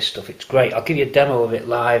with this stuff. It's great. I'll give you a demo of it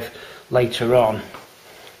live later on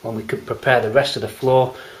when we could prepare the rest of the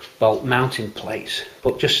floor bolt mounting plates.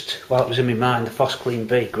 But just while it was in my mind, the Phos Clean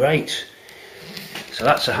B, great. So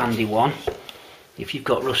that's a handy one. If you've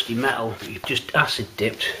got rusty metal that you've just acid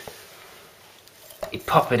dipped, you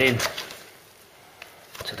pop it in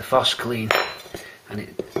to the Phos Clean and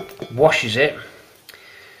it washes it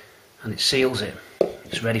and it seals it.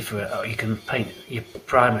 It's ready for it. Or you can paint your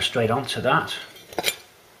primer straight onto that.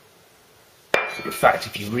 In fact,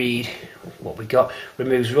 if you read what we got,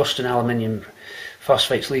 removes rust and aluminium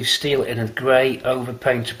phosphates, leaves steel in a grey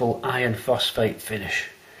overpaintable iron phosphate finish.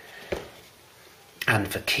 And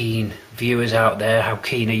for keen viewers out there, how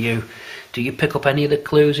keen are you? Do you pick up any of the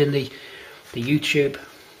clues in the YouTube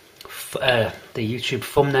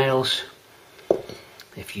thumbnails?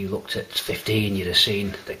 If you looked at 15, you'd have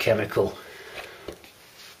seen the chemical.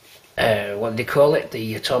 What do they call it?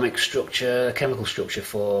 The atomic structure, the chemical structure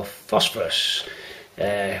for phosphorus.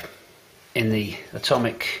 In the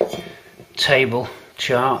atomic table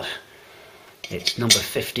chart, it's number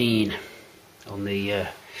 15 on the what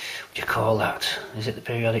do you call that? Is it the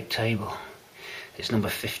periodic table? It's number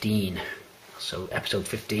 15. So episode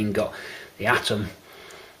 15 got the atom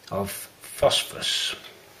of phosphorus.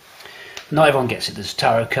 Not everyone gets it. There's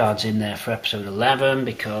tarot cards in there for episode 11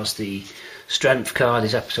 because the strength card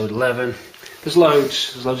is episode 11. There's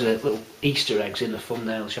loads of little Easter eggs in the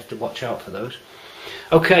thumbnails. You have to watch out for those.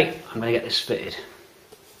 Okay, I'm going to get this fitted.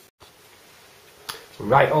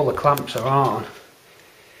 Right, all the clamps are on,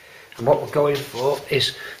 and what we're going for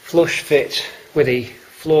is flush fit with the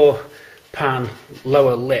floor pan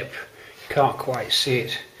lower lip. You can't quite see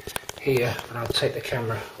it here, and I'll take the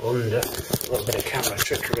camera under. A little bit of camera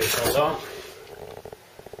trickery, hold on.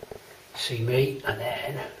 See me, and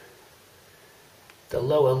then the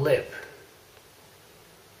lower lip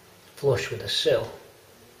flush with the sill.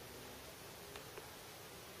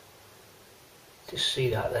 Just see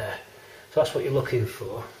that there. So that's what you're looking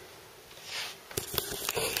for.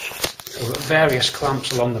 So we've got various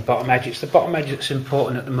clamps along the bottom edge. It's the bottom edge that's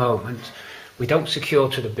important at the moment. We don't secure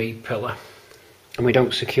to the B pillar and we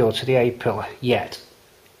don't secure to the A pillar yet.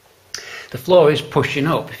 The floor is pushing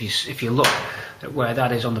up. If you look at where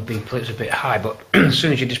that is on the B pillar, it's a bit high, but as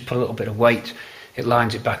soon as you just put a little bit of weight, it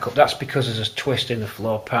lines it back up. That's because there's a twist in the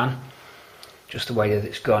floor pan, just the way that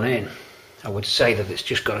it's gone in. I would say that it's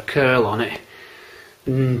just got a curl on it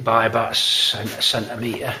by about a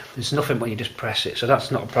centimetre. There's nothing when you just press it, so that's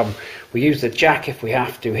not a problem. We use the jack if we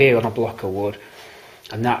have to here on a block of wood,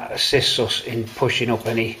 and that assists us in pushing up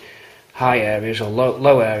any high areas or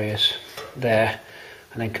low areas there,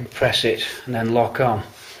 and then compress it and then lock on.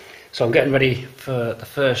 So I'm getting ready for the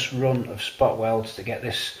first run of spot welds to get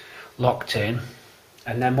this locked in,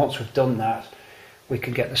 and then once we've done that we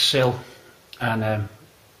can get the sill and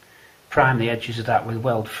prime the edges of that with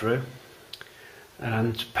weld through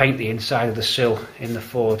and paint the inside of the sill in the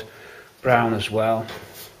Ford brown as well,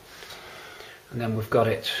 and then we've got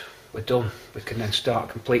it, we're done. We can then start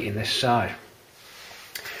completing this side.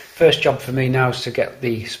 First job for me now is to get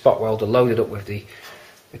the spot welder loaded up with the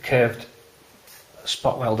curved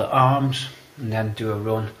spot welder arms, and then do a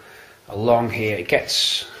run along here. It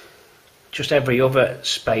gets just every other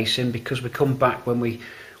space in because we come back when we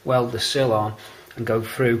weld the sill on and go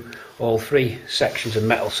through all three sections of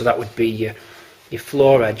metal. So that would be your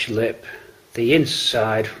floor edge lip, the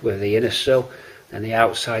inside with the inner sill, and the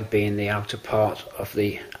outside being the outer part of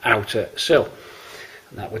the outer sill,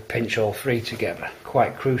 and that would pinch all three together.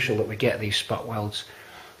 Quite crucial that we get these spot welds.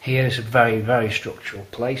 Here is a very structural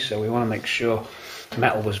place, so we want to make sure the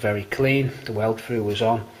metal was very clean, the weld through was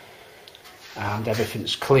on, and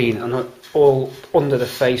everything's clean, and all under the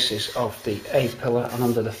faces of the A pillar and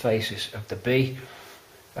under the faces of the B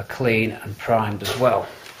are clean and primed as well.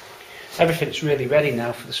 Everything's really ready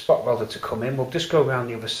now for the spot welder to come in. We'll just go around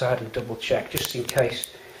the other side and double check just in case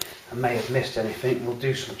I may have missed anything. We'll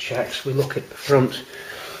do some checks. We look at the front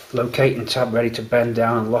locating tab ready to bend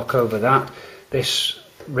down and lock over that. This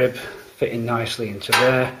rib fitting nicely into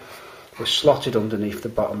there. We're slotted underneath the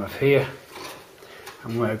bottom of here,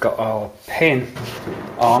 and we've got our pin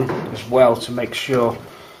on as well to make sure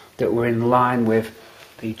that we're in line with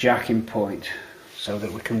the jacking point, so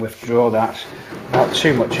that we can withdraw that without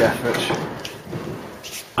too much effort.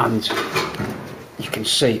 And you can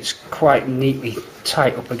see it's quite neatly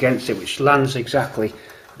tight up against it, which lands exactly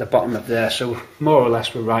at the bottom of there, so more or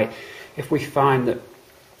less we're right. If we find that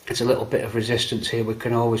it's a little bit of resistance here, we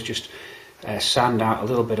can always just sand out a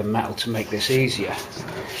little bit of metal to make this easier.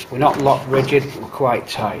 We're not locked rigid, we're quite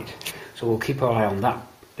tight, so we'll keep our eye on that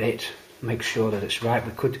bit, make sure that it's right.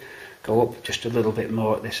 We could go up just a little bit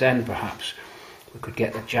more at this end perhaps. We could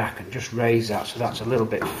get the jack and just raise that so that's a little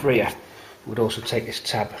bit freer. We'd also take this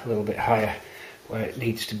tab a little bit higher where it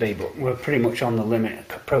needs to be, but we're pretty much on the limit,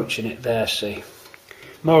 approaching it there, see.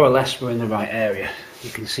 More or less we're in the right area. You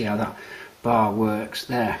can see how that bar works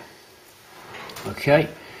there. Okay,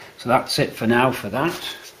 so that's it for now for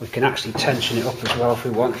that. We can actually tension it up as well if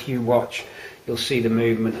we want. If you watch, you'll see the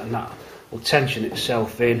movement, and that will tension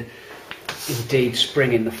itself in, indeed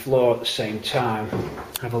springing the floor at the same time.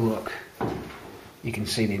 Have a look. You can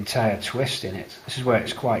see the entire twist in it. This is where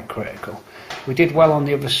it's quite critical. We did well on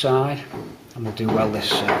the other side, and we'll do well this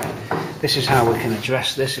side. This is how we can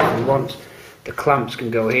address this if we want. The clamps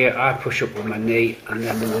can go here. I push up with my knee, and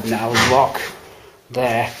then we would now lock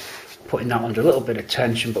there, putting that under a little bit of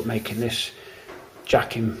tension, but making this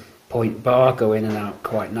jacking point bar go in and out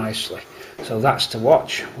quite nicely. So that's to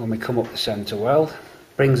watch when we come up the centre weld.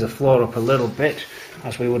 Brings the floor up a little bit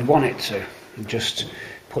as we would want it to, and just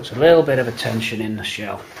puts a little bit of a tension in the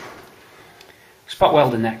shell. Spot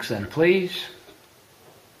welder next then, please.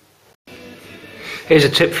 Here's a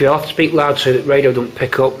tip for you. I'll have to speak loud so that radio don't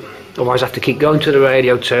pick up, otherwise I have to keep going to the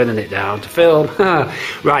radio, turning it down to film.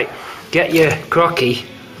 Right, get your crocky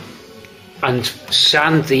and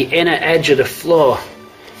sand the inner edge of the floor.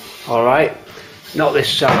 Alright, not this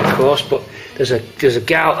side of course, but there's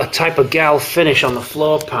a type of gal finish on the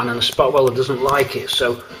floor pan, and the spot welder doesn't like it,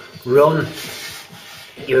 so run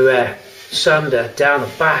your sander down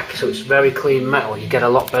the back so it's very clean metal. You get a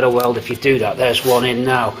lot better weld if you do that. There's one in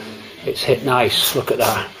now. It's hit nice, look at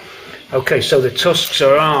that. Okay, so the tusks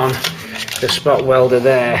are on the spot welder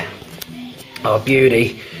there. Oh,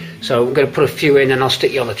 beauty. So I'm going to put a few in, and I'll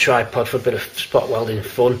stick you on the tripod for a bit of spot welding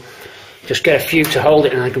fun. Just get a few to hold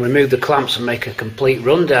it, and I can remove the clamps and make a complete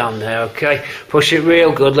rundown there. Okay, push it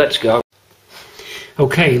real good, let's go.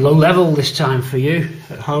 Okay, low level this time for you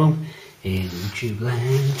at home in YouTube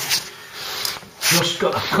land. Just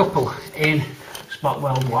got a couple in spot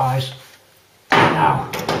weld wise.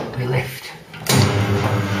 Now we lift.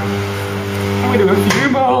 And we do a few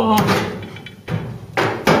more.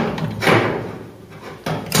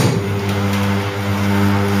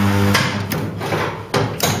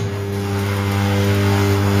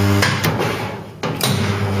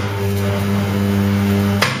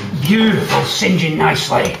 all singeing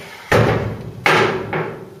nicely.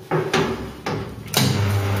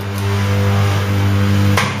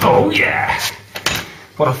 Oh yeah!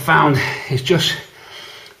 What I've found is just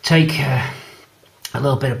take a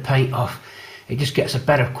little bit of paint off. It just gets a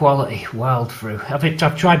better quality weld through.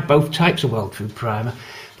 I've tried both types of weld through primer,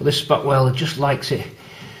 but this spot welder just likes it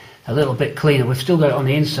a little bit cleaner. We've still got it on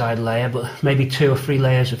the inside layer, but maybe 2 or 3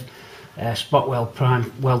 layers of spot weld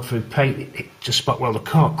weld through paint. Just spot welder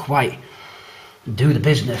can't quite do the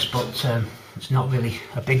business, but it's not really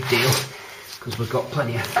a big deal because we've got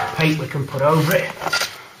plenty of paint we can put over it.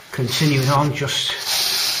 Continuing on,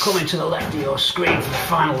 just coming to the left of your screen for the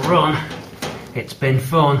final run. It's been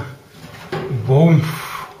fun. Boom!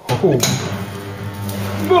 Oh.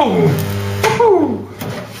 Boom! Oh.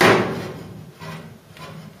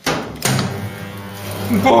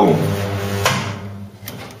 Boom!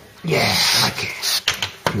 Yeah, I like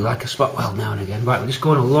it. You like a spot weld now and again. Right, we're just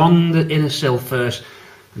going along the inner sill first,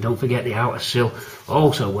 and don't forget the outer sill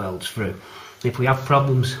also welds through. If we have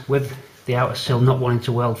problems with the outer sill not wanting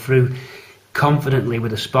to weld through confidently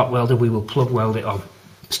with a spot welder, we will plug weld it on.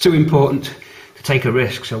 It's too important to take a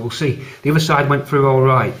risk, so we'll see. The other side went through all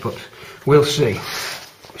right, but we'll see.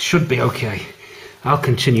 It should be okay. I'll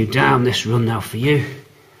continue down this run now for you,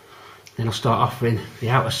 then I'll start offering the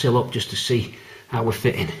outer sill up just to see how we're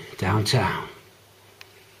fitting downtown.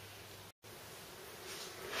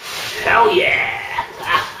 Hell yeah!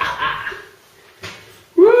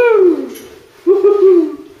 Woo!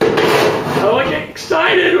 Woo-hoo-hoo. I get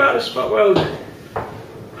excited about the spot weld.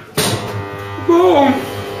 Boom!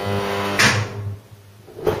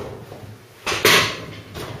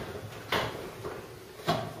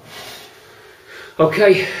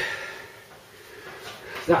 Okay,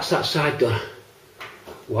 that's that side done.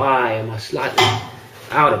 Why am I slightly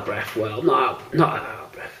out of breath? Well, not out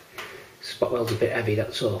of breath. Spot weld's a bit heavy,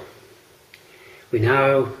 that's all. We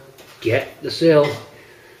now get the sill.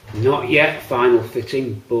 Not yet final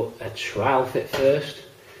fitting, but a trial fit first.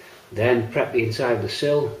 Then prep the inside of the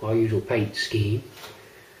sill, our usual paint scheme.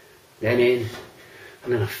 Then in,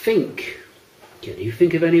 and then I think, can you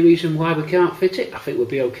think of any reason why we can't fit it? I think we'll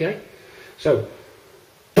be okay. So,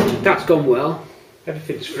 that's gone well.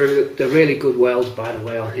 Everything's through. They're really good welds, by the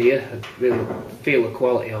way, on here. I really feel the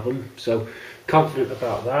quality of them, so confident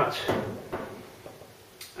about that.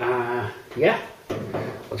 Yeah,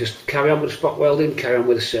 I'll just carry on with the spot welding, carry on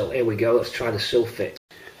with the sill. Here we go, let's try the sill fit.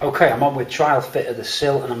 Okay, I'm on with trial fit of the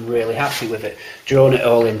sill and I'm really happy with it. Drawn it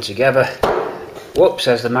all in together. Whoops,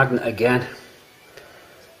 there's the magnet again.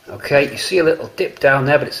 Okay, you see a little dip down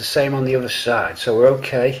there, but it's the same on the other side, so we're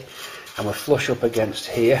okay. And we're flush up against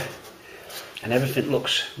here. And everything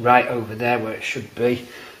looks right over there where it should be.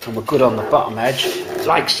 And we're good on the bottom edge. It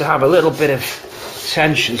likes to have a little bit of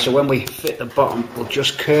tension, so when we fit the bottom, we'll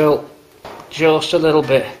just curl just a little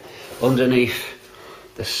bit underneath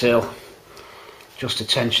the sill, just to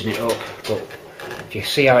tension it up. But if you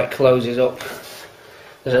see how it closes up,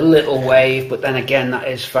 there's a little wave, but then again, that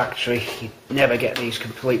is factory. You never get these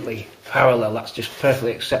completely parallel. That's just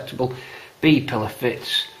perfectly acceptable. B-pillar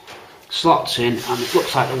fits, slots in, and it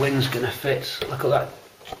looks like the wing's going to fit. Look at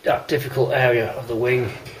that difficult area of the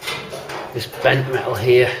wing. This bent metal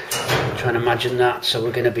here, I'm trying to imagine that, so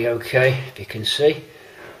we're going to be okay, if you can see.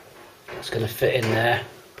 It's going to fit in there.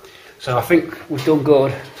 So I think we've done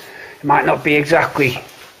good. It might not be exactly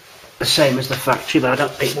the same as the factory, but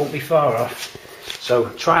it won't be far off. So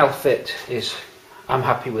trial fit is, I'm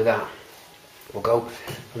happy with that. We'll go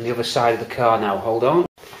on the other side of the car now, hold on.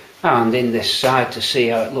 And in this side to see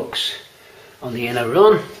how it looks on the inner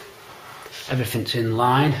run. Everything's in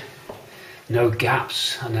line, no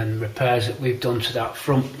gaps, and then repairs that we've done to that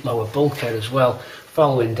front lower bulkhead as well,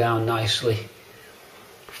 following down nicely.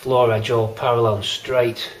 Floor edge all parallel and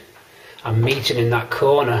straight. I'm meeting in that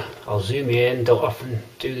corner. I'll zoom you in, don't often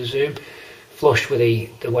do the zoom. Flush with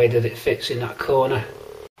the way that it fits in that corner.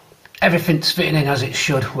 Everything's fitting in as it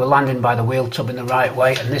should. We're landing by the wheel tub in the right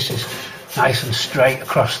way, and this is nice and straight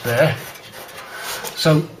across there.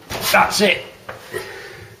 So that's it.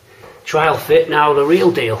 Trial fit, now the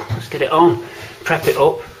real deal. Let's get it on, prep it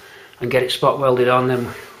up and get it spot welded on, then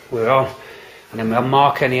we're on. And then we'll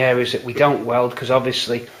mark any areas that we don't weld, because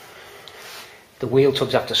obviously the wheel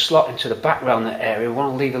tubs have to slot into the back round that area. We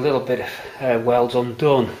want to leave a little bit of welds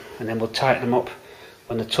undone, and then we'll tighten them up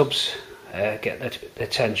when the tubs get their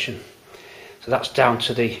tension. So that's down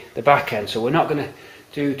to the back end. So we're not going to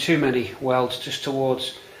do too many welds just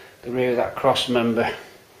towards the rear of that cross member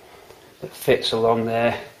that fits along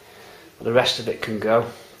there. But the rest of it can go,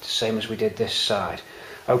 the same as we did this side.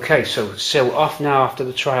 Okay, so sill off now after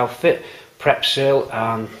the trial fit. Prep sill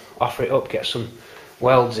and offer it up, get some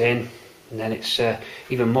welds in, and then it's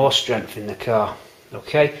even more strength in the car.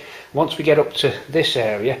 Okay, once we get up to this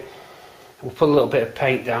area, we'll put a little bit of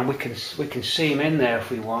paint down. We can seam in there if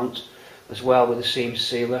we want as well with the seam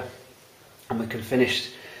sealer, and we can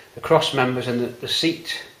finish the cross members and the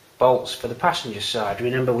seat bolts for the passenger side.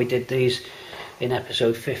 Remember, we did these in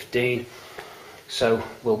episode 15, so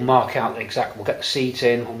we'll mark out the exact, we'll get the seat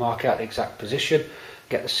in, we'll mark out the exact position,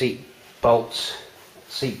 get the seat bolt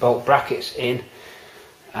brackets in,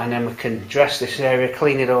 and then we can dress this area,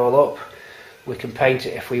 clean it all up. We can paint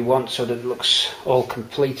it if we want so that it looks all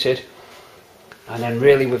completed, and then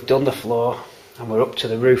really we've done the floor and we're up to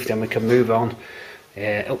the roof. Then we can move on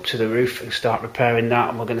up to the roof and start repairing that,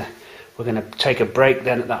 and we're gonna take a break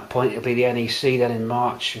then. At that point it'll be the NEC then in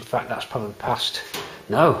March. In fact, that's probably past.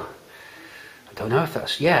 No, I don't know if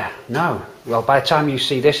that's, yeah, no, well, by the time you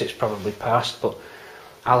see this it's probably past, but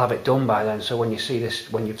I'll have it done by then. So when you see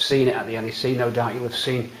this, when you've seen it at the NEC, no doubt you'll have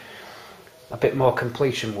seen a bit more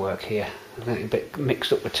completion work here. I think a bit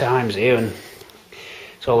mixed up with times here, and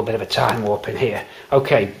it's all a bit of a time warp in here.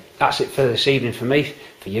 Okay, that's it for this evening for me.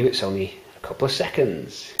 For you it's only a couple of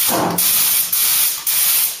seconds.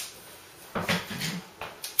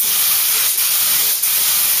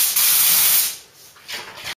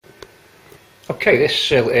 Okay, this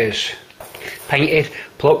sill is painted,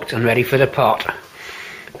 plucked and ready for the pot.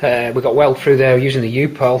 We've got weld through there using the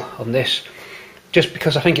U-pole on this, just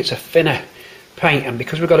because I think it's a thinner paint, and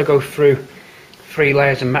because we've got to go through 3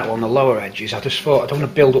 layers of metal on the lower edges, I just thought I don't want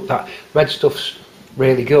to build up that red stuff's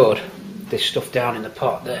really good, this stuff down in the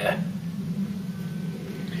pot there,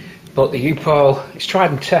 but the U-pole, it's tried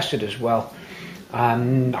and tested as well,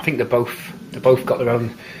 and I think they both got their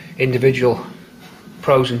own individual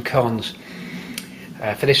pros and cons.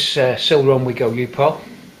 For this sill run we go U-pole.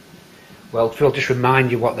 Well, I'll just remind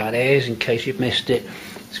you what that is in case you've missed it.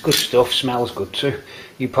 It's good stuff, smells good too.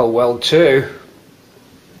 U-pole weld 2.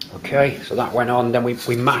 Okay, so that went on, then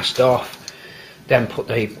we masked off, then put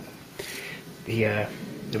the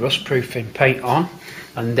rust proofing paint on,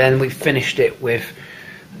 and then we finished it with,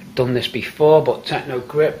 done this before, but Techno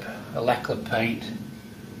Grip Electra paint.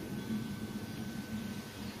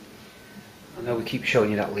 I know we keep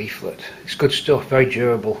showing you that leaflet. It's good stuff, very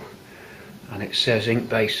durable, and it says ink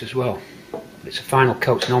based as well. It's a final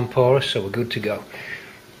coat's non-porous, so we're good to go.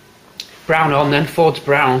 Brown on then, Ford's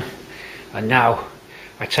brown, and now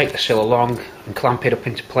I take the sill along and clamp it up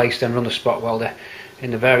into place, then run the spot welder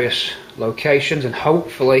in the various locations, and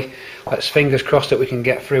hopefully, let's fingers crossed that we can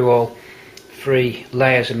get through all 3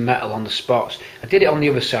 layers of metal on the spots. I did it on the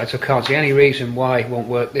other side, so I can't see any reason why it won't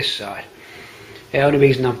work this side. The only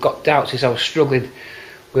reason I've got doubts is I was struggling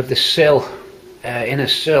with the sill, inner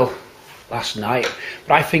sill last night,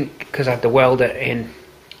 but I think because I had the welder in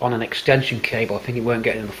on an extension cable, I think it weren't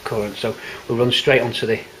getting enough current, so we'll run straight onto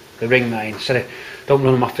the ring main instead of, don't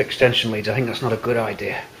run them off extension leads. I think that's not a good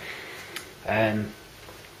idea.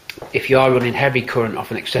 If you are running heavy current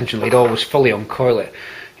off an extension lead, always fully uncoil it,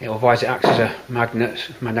 otherwise it acts as a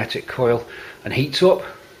magnetic coil and heats up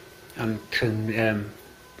and can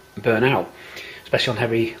burn out, especially on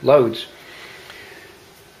heavy loads.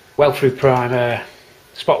 Weld through primer,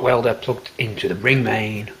 spot welder plugged into the ring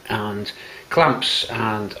main, and clamps,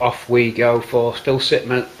 and off we go for fill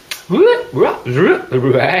fitment.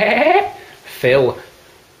 Fill.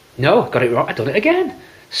 No, got it wrong. I done it again.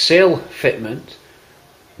 Sill fitment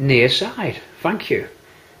near side. Thank you.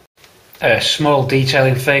 A small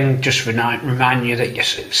detailing thing, just remind you that you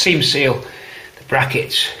seam seal the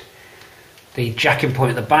brackets, the jacking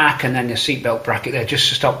point at the back, and then your seatbelt bracket there, just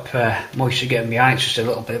to stop moisture getting behind. It's just a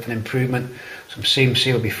little bit of an improvement. Some seam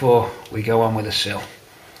seal before we go on with the sill.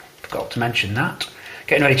 Forgot to mention that.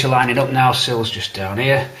 Getting ready to line it up now. Sill's just down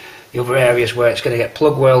here. The other areas where it's going to get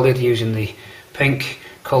plug welded using the pink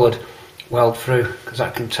coloured weld through, because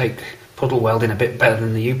that can take puddle welding a bit better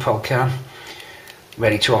than the U-pole can.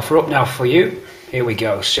 Ready to offer up now for you. Here we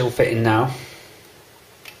go, sill fitting now.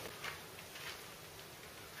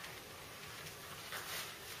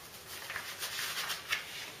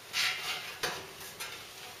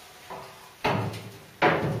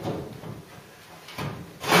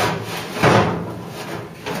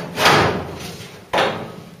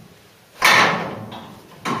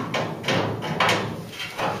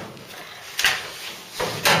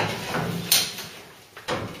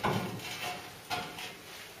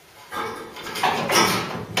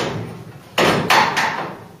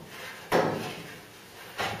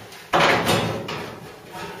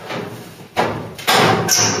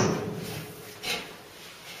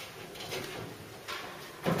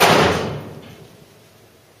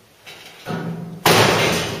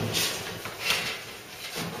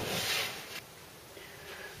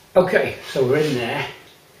 Okay, so we're in there,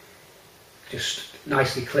 just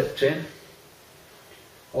nicely clipped in.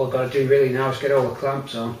 All I've got to do really now is get all the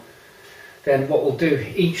clamps on. Then what we'll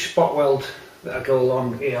do, each spot weld that I go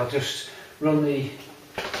along here, I'll just run the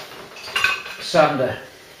sander,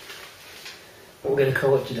 what we're going to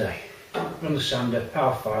call it today. Run the sander,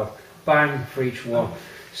 power file, bang for each one.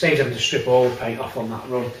 Saves having to strip all the paint off on that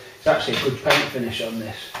run. It's actually a good paint finish on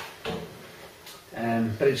this.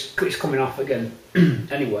 But it's coming off again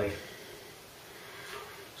anyway.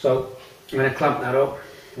 So I'm going to clamp that up,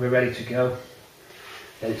 we're ready to go.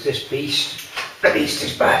 Then it's this beast, the beast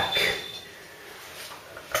is back.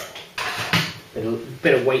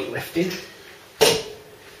 Bit of weight lifting. So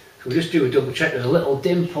we'll just do a double check. There's a little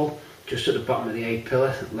dimple just at the bottom of the A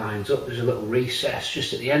pillar that lines up. There's a little recess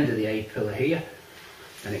just at the end of the A pillar here,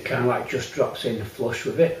 and it kind of like just drops in flush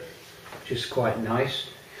with it, which is quite nice.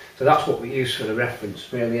 So that's what we use for the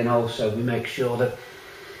reference really, and also we make sure that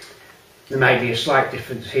there may be a slight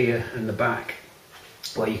difference here in the back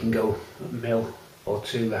where you can go a mil or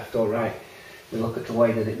two left or right. We look at the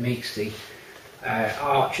way that it meets the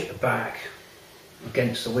arch at the back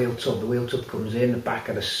against the wheel tub. The wheel tub comes in, the back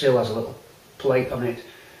of the sill has a little plate on it,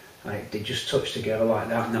 and they just touch together like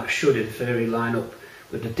that, and that should in theory line up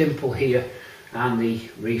with the dimple here and the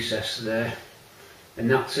recess there,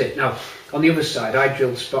 and that's it. Now on the other side I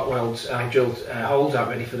drilled spot welds, I drilled holes out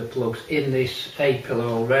ready for the plugs in this A pillar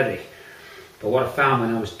already, but what I found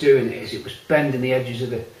when I was doing it is it was bending the edges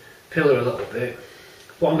of the pillar a little bit.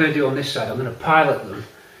 What I'm going to do on this side, I'm going to pilot them,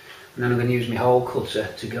 and then I'm going to use my hole cutter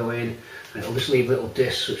to go in, and it'll just leave little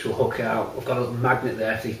discs which will hook out. I've got a little magnet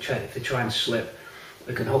there, if they try and slip,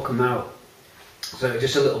 we can hook them out. So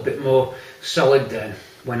just a little bit more solid then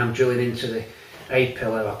when I'm drilling into the A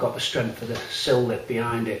pillar. I've got the strength of the sill lip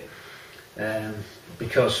behind it,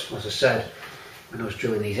 because as I said, when I was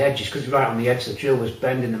drilling these edges, because right on the edge the drill was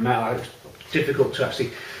bending the metal, it was difficult to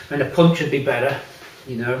actually, and the punch would be better,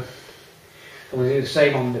 you know. I'm going to do the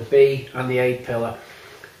same on the B and the A pillar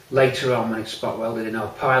later on when it's spot welded in. I'll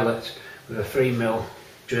pilot with a 3mm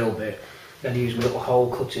drill bit, then use my little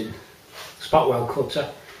hole cutting spot weld cutter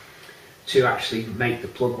to actually make the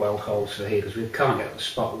plug weld holes for here, because we can't get the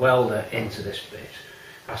spot welder into this bit. It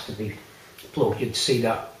has to be plugged. You'd see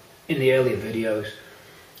that in the earlier videos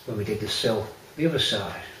when we did the sill the other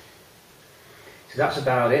side. So that's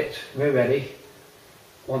about it. We're ready.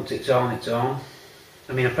 Once it's on, it's on.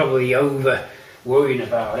 I mean, I'm probably over worrying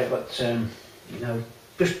about it, but you know,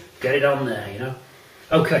 just get it on there, you know.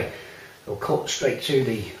 Okay, we'll cut straight to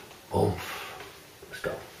the oomph. Let's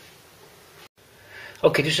go.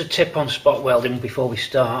 Okay, just a tip on spot welding before we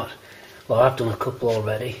start. Well, I've done a couple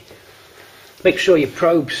already. Make sure your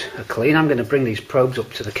probes are clean. I'm going to bring these probes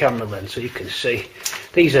up to the camera lens so you can see.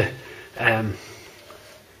 These are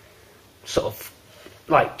sort of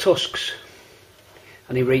like tusks,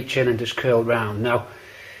 and they reach in and just curl round. Now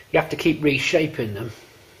you have to keep reshaping them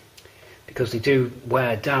because they do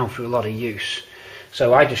wear down through a lot of use.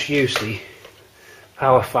 So I just use the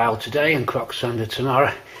power file today and croc sander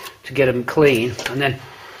tomorrow to get them clean, and then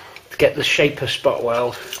to get the shaper spot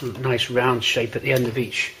weld, nice round shape at the end of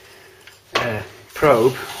each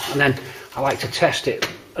probe, and then I like to test it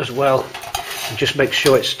as well and just make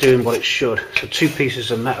sure it's doing what it should. So 2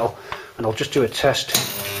 pieces of metal, and I'll just do a test.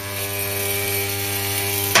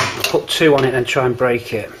 I'll put 2 on it and try and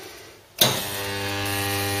break it.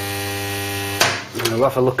 And we'll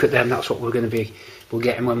have a look at them. That's what we're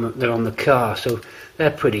getting when they're on the car. So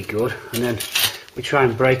they're pretty good. And then we try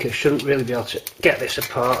and break it. Shouldn't really be able to get this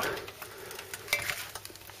apart.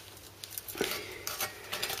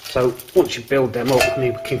 So once you build them up, I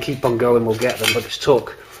mean, we can keep on going, we'll get them, but it's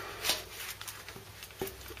torque.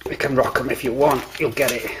 We can rock them if you want, you'll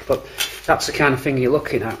get it, but that's the kind of thing you're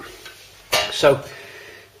looking at. So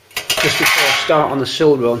just before I start on the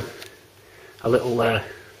sill run, a little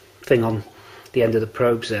thing on the end of the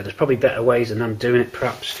probes there. There's probably better ways than I'm doing it,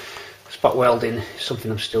 perhaps. Spot welding is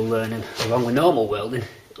something I'm still learning, along with normal welding.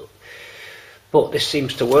 But this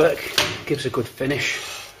seems to work, gives a good finish,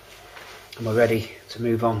 and we're ready to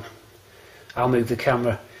move on. I'll move the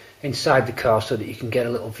camera inside the car so that you can get a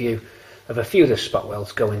little view of a few of the spot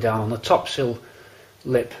welds going down on the top sill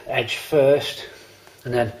lip edge first,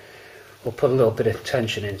 and then we'll put a little bit of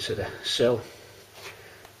tension into the sill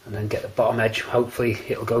and then get the bottom edge. Hopefully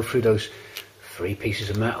it'll go through those 3 pieces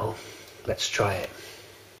of metal. Let's try it.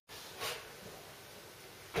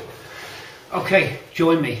 Okay,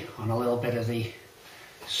 join me on a little bit of the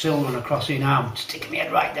sill run across here now. I'm sticking my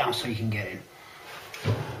head right down so you can get in.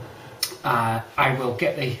 I will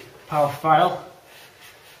get the power file,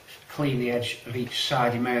 clean the edge of each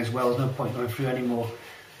side. You may as well, there's no point going through any more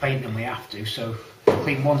paint than we have to, so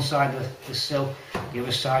clean one side of the sill, the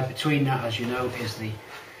other side between that, as you know, is the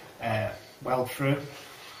weld through.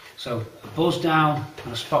 So a buzz down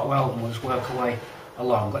and a spot weld, and we'll just work away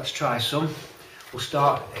along. Let's try some. We'll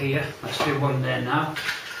start here. Let's do one there now.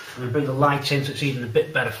 I'm going to bring the light in so it's even a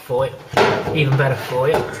bit better for you. Even better for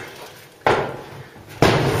you.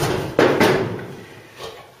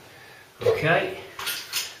 Okay.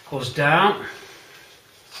 Buzz down.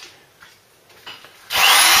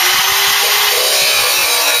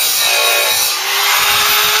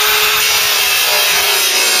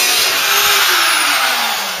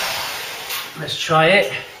 Let's try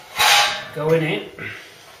it. Going in.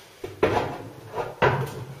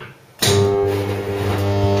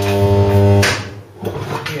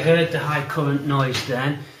 You heard the high current noise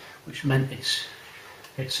then, which meant it's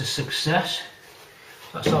a success.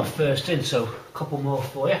 That's our first in, so a couple more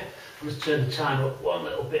for you. Let's turn the timer up one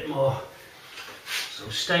little bit more. So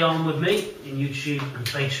stay on with me in YouTube and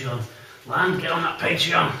Patreon land. Get on that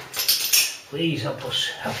Patreon. Please help us,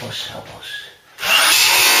 help us, help us.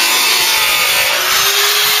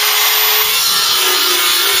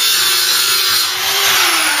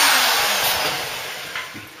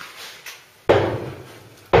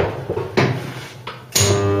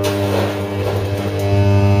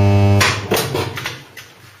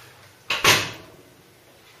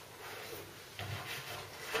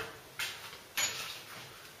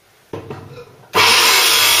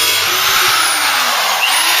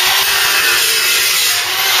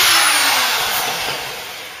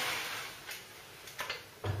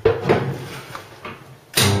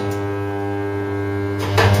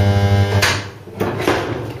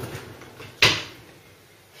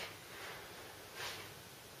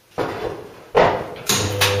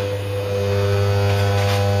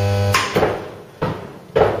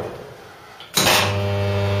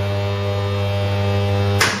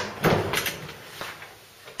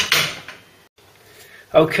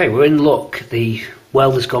 Okay, we're in luck. The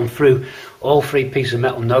weld has gone through all three pieces of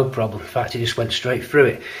metal, no problem. In fact, it just went straight through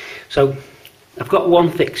it. So I've got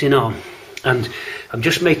one fixing on, and I'm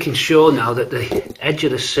just making sure now that the edge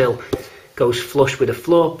of the sill goes flush with the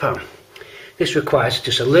floor pan. This requires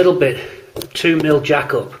just a little bit, 2mm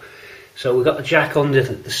jack up. So we've got the jack under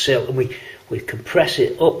the sill, and we compress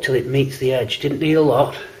it up till it meets the edge. Didn't need a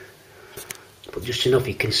lot, but just enough.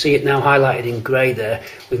 You can see it now highlighted in grey there.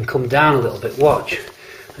 We can come down a little bit. Watch.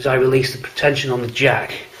 As I release the tension on the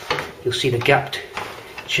jack, you'll see the gap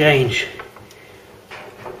change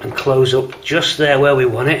and close up just there where we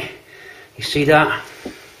want it. You see that?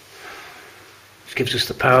 This gives us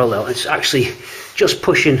the parallel. It's actually just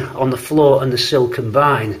pushing on the floor and the sill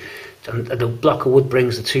combined, and the block of wood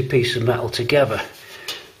brings the two pieces of metal together,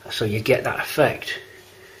 so you get that effect,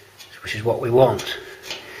 which is what we want.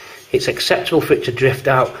 It's acceptable for it to drift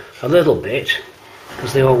out a little bit,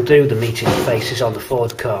 because they all do, the meeting faces on the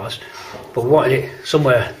Ford cars, but we wanted it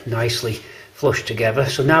somewhere nicely flush together.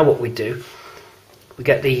 So now what we do, we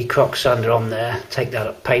get the croc sander on there, take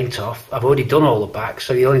that paint off. I've already done all the back,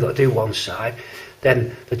 so you only got to do one side.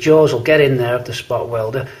 Then the jaws will get in there of the spot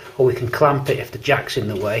welder, or we can clamp it if the jack's in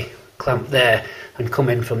the way, clamp there and come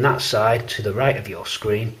in from that side to the right of your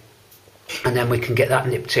screen, and then we can get that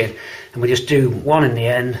nipped in, and we just do one in the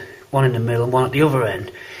end, one in the middle and one at the other end,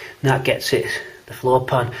 and that gets it, the floor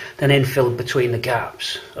pan, then infill between the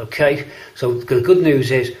gaps. Okay, so the good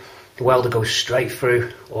news is the welder goes straight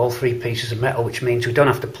through all three pieces of metal, which means we don't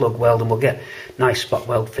have to plug weld, and we'll get nice spot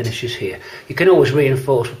weld finishes here. You can always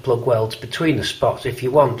reinforce with plug welds between the spots if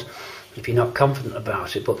you want, if you're not confident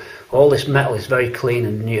about it, but all this metal is very clean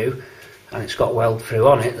and new, and it's got weld through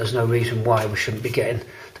on it. There's no reason why we shouldn't be getting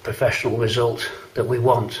the professional result that we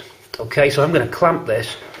want. Okay, so I'm going to clamp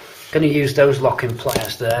this. Going to use those locking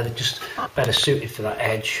pliers there. They're just better suited for that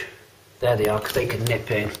edge. There they are, because they can nip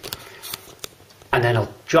in. And then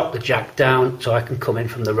I'll drop the jack down so I can come in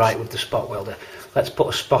from the right with the spot welder. Let's put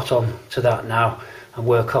a spot on to that now and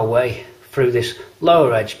work our way through this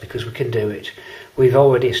lower edge, because we can do it. We've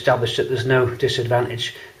already established that there's no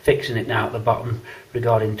disadvantage fixing it now at the bottom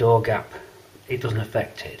regarding door gap. It doesn't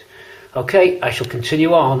affect it. Okay, I shall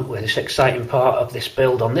continue on with this exciting part of this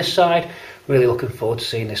build on this side. Really looking forward to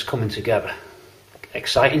seeing this coming together.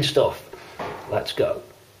 Exciting stuff. Let's go.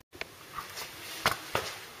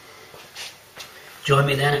 Join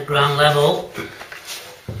me then at ground level.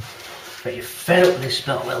 But you're fed up with this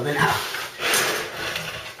spot welding now.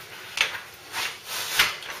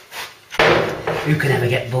 Who can ever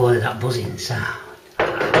get bored of that buzzing sound?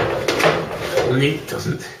 The newt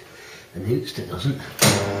doesn't. The newtster doesn't.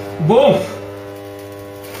 Boom!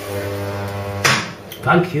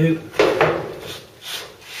 Thank you.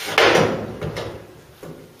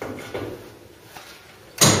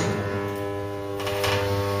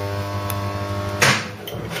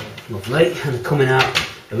 Lovely, and they're coming out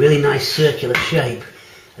a really nice circular shape.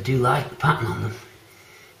 I do like the pattern on them.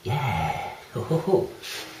 Yeah,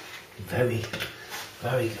 very,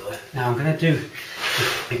 very good. Now I'm going to do,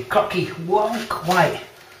 the cocky won't quite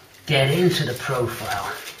get into the profile,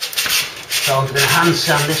 so I'm going to hand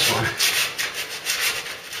sand this one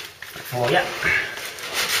for you.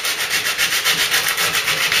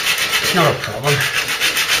 It's not a problem.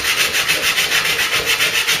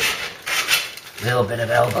 A little bit of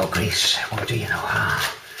elbow grease will do you no harm.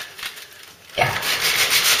 Yeah.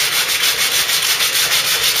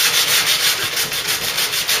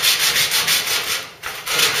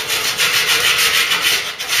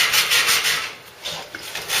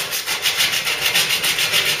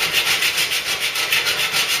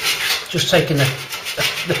 Just taking the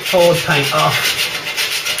forward paint off.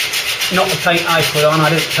 Not the paint I put on, I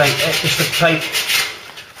didn't paint it, just the paint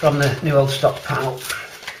from the new old stock panel.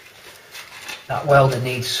 That welder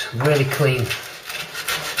needs really clean.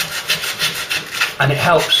 And it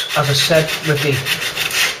helps, as I said, with the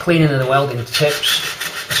cleaning of the welding tips,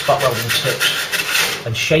 the spot welding tips,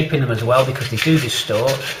 and shaping them as well, because they do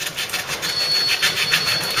distort.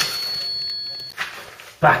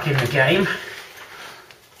 Back in the game.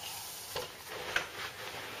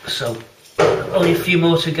 So, only a few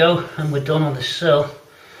more to go and we're done on the sill.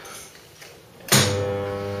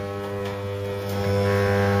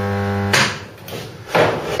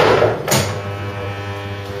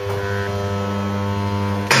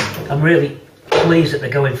 I'm really pleased that they're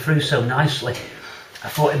going through so nicely. I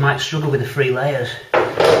thought it might struggle with the 3 layers.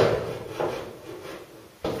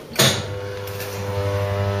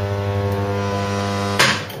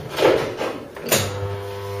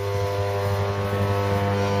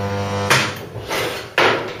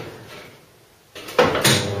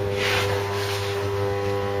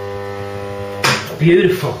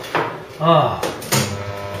 Beautiful. Oh,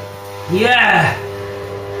 yeah.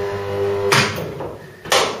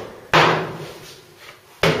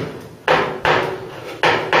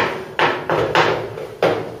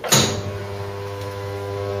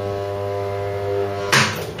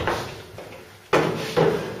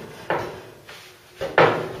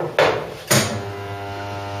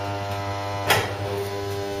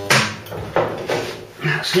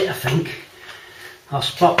 That's it, I think. Our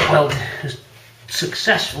spot weld has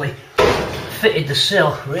successfully fitted the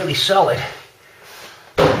sill really solid.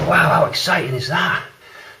 Wow, how exciting is that?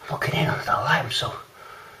 Looking in under the light, I'm so...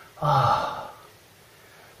 Oh.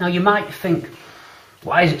 Now you might think,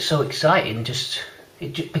 why is it so exciting? Just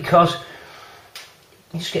because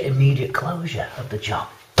you just get immediate closure of the job.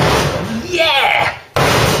 Yeah!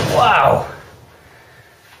 Wow!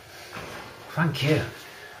 Thank you.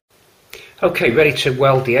 Okay, ready to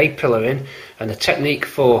weld the A-pillar in, and the technique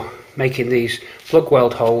for making these plug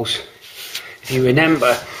weld holes, if you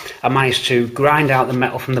remember, I managed to grind out the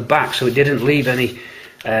metal from the back so it didn't leave any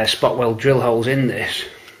spot weld drill holes in this,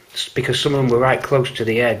 because some of them were right close to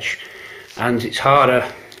the edge, and it's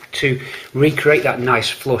harder to recreate that nice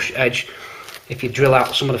flush edge. If you drill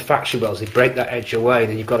out some of the factory welds, they break that edge away,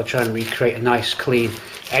 then you've got to try and recreate a nice clean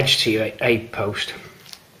edge to your A post.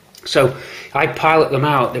 So I pilot them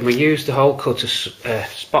out, then we use the hole cutter,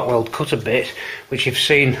 spot weld cutter bit, which you've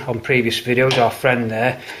seen on previous videos, our friend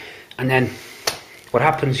there, and then what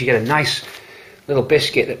happens, you get a nice little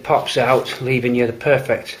biscuit that pops out, leaving you the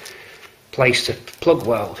perfect place to plug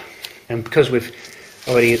weld. And because we've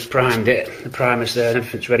already primed it, the primer's there and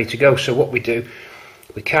everything's ready to go, so what we do,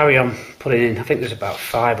 we carry on putting in, I think there's about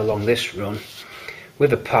 5 along this run,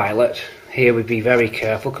 with a pilot. Here we'd be very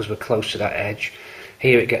careful because we're close to that edge.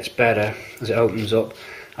 Here it gets better as it opens up,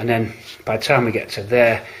 and then by the time we get to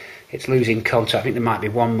there, it's losing contact. I think there might be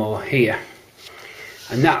one more here.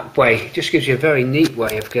 And that way, it just gives you a very neat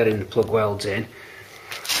way of getting the plug welds in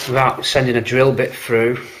without sending a drill bit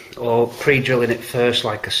through or pre-drilling it first,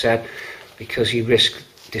 like I said, because you risk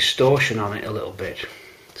distortion on it a little bit.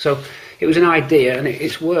 So it was an idea and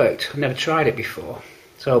it's worked. I've never tried it before,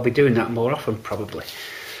 so I'll be doing that more often probably.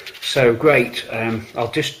 So great,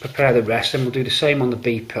 I'll just prepare the rest and we'll do the same on the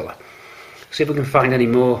B pillar. See if we can find any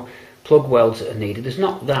more plug welds that are needed. There's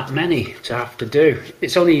not that many to have to do.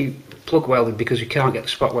 It's only plug welded because you can't get the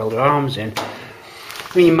spot welder arms in.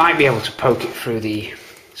 I mean, you might be able to poke it through the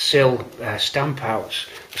sill stamp outs,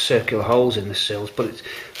 the circular holes in the sills, but I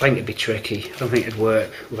think it'd be tricky. I don't think it'd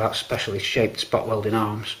work without specially shaped spot welding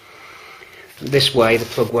arms. This way, the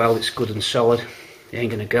plug weld, it's good and solid. It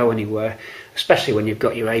ain't going to go anywhere, especially when you've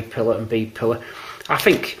got your A pillar and B pillar. I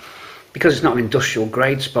think, because it's not an industrial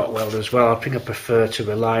grade spot welder as well, I think I prefer to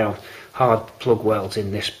rely on hard plug welds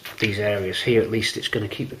in these areas. Here at least it's going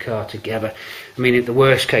to keep the car together. I mean, in the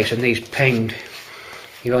worst case, and these pinged,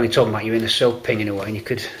 you're only talking about your inner sill pinging away, and you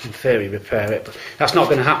could in theory repair it, but that's not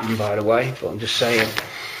going to happen, by the way. But I'm just saying,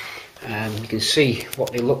 you can see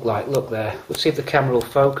what they look like. Look there. Let's see if the camera will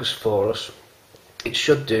focus for us. It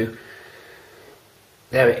should do.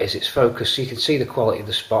 There it is, it's focused, so you can see the quality of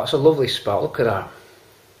the spot. It's a lovely spot, look at that.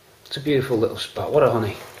 It's a beautiful little spot, what a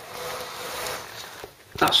honey.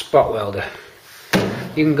 That spot welder.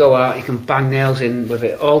 You can go out, you can bang nails in with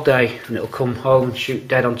it all day and it'll come home and shoot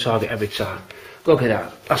dead on target every time. Look at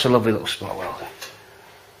that, that's a lovely little spot welder.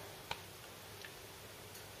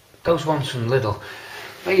 Those ones from Lidl,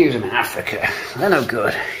 they use them in Africa, they're no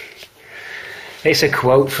good. It's a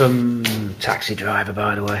quote from Taxi Driver,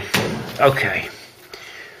 by the way. Okay.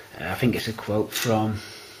 I think it's a quote from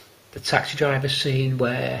the Taxi Driver scene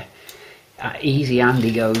where Easy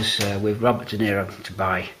Andy goes with Robert De Niro to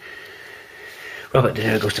buy. Robert De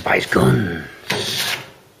Niro goes to buy his guns.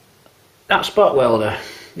 That spot welder,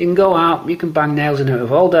 you can go out, you can bang nails in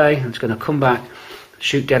it all day, and it's going to come back,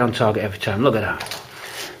 shoot dead on target every time. Look at that.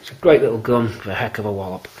 It's a great little gun with a heck of a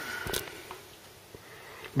wallop.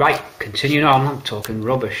 Right, continuing on, I'm talking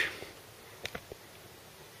rubbish.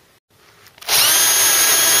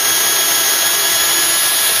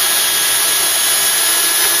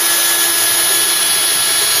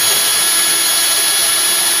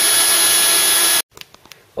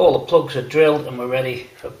 All the plugs are drilled and we're ready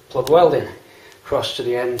for plug welding. Cross to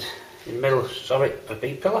the end, in the middle, sorry, of a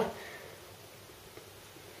B-pillar.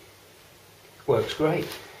 Works great.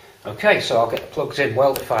 Okay, so I'll get the plugs in,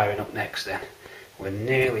 welder firing up next then. We're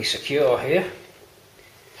nearly secure here.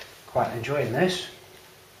 Quite enjoying this.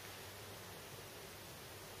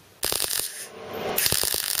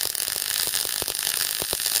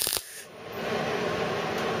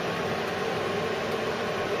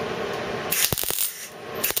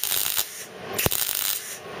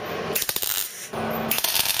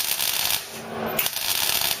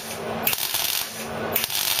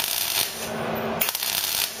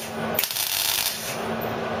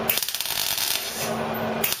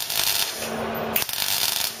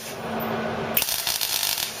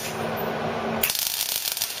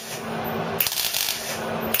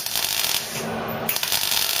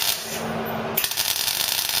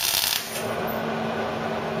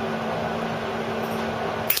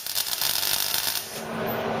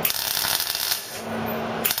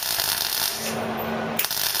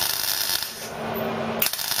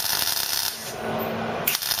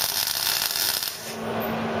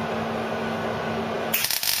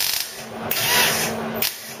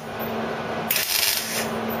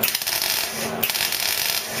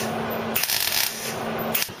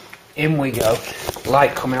 In we go,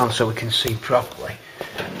 light coming on so we can see properly.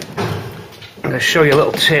 I'm going to show you a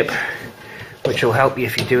little tip which will help you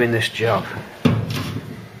if you're doing this job.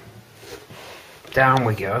 Down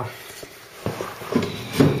we go.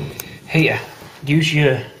 Here, use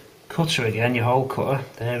your cutter again, your hole cutter,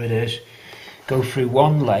 there it is. Go through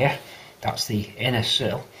one layer, that's the inner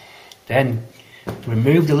sill. Then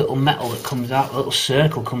remove the little metal that comes out, the little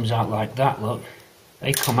circle comes out like that, look.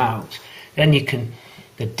 They come out. Then you can,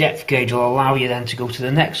 the depth gauge will allow you then to go to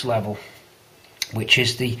the next level, which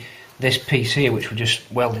is this piece here, which we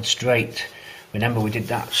just welded straight. Remember we did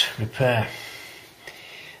that repair.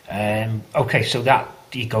 Okay, so that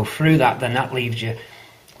you go through that, then that leaves you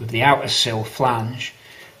with the outer sill flange.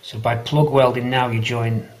 So by plug welding now you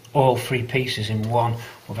join all three pieces in one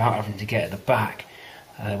without having to get at the back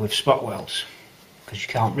with spot welds, because you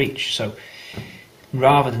can't reach. So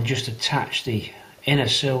rather than just attach the inner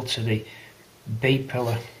sill to the B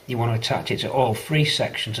pillar, you want to attach it to all three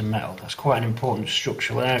sections of metal. That's quite an important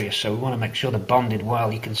structural area, so we want to make sure they're bonded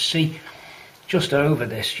well. You can see just over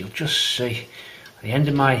this, you'll just see at the end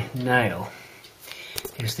of my nail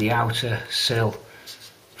is the outer sill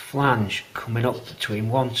flange coming up between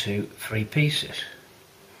 1, 2, 3 pieces.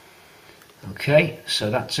 Okay,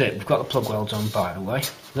 so that's it. We've got the plug welds on, by the way.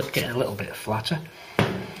 Let's get it a little bit flatter,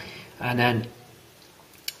 and then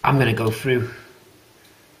I'm going to go through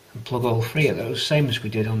and plug all three of those, same as we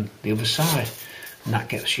did on the other side, and that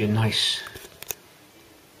gets you a nice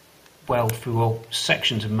weld through all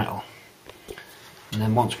sections of metal. And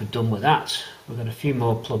then once we're done with that, we've got a few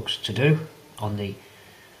more plugs to do on the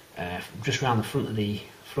just around the front of the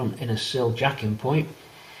front inner sill jacking point,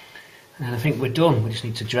 and then I think we're done. We just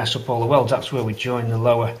need to dress up all the welds. That's where we join the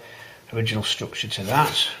lower original structure to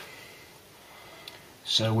that.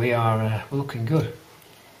 So we are we're looking good.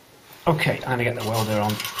 Okay, I'm going to get the welder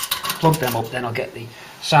on, plug them up, then I'll get the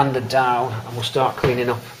sander down and we'll start cleaning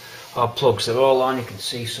up our plugs. They're all on, you can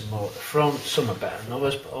see some more at the front, some are better than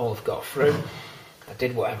others, but all have got through. I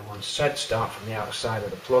did what everyone said, start from the outside of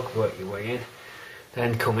the plug, work your way in.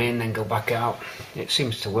 then come in, then go back out. It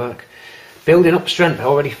seems to work. Building up strength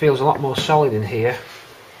already feels a lot more solid in here.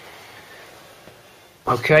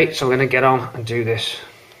 Okay, so I'm going to get on and do this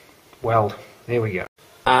weld. Here we go.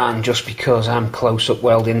 And just because I'm close up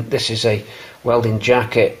welding, this is a welding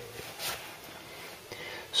jacket,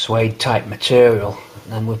 suede type material,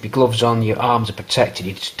 and with your gloves on your arms are protected.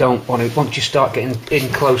 You just don't want to, once you start getting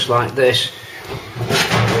in close like this,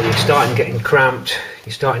 when you're starting getting cramped,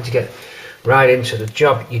 you're starting to get right into the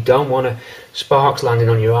job, you don't want sparks landing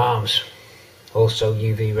on your arms, also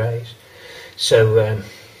UV rays. So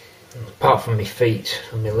apart from my feet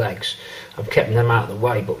and my legs, I've kept them out of the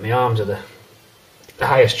way, but my arms are the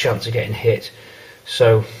highest chance of getting hit.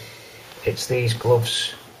 So it's these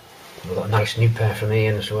gloves. We've got a nice new pair from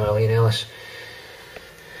Ian as well, Ian Ellis.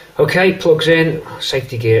 Okay, plugs in,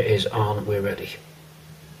 safety gear is on, we're ready.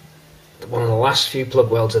 One of the last few plug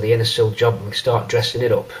welds of the inner sill job, and we start dressing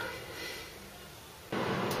it up.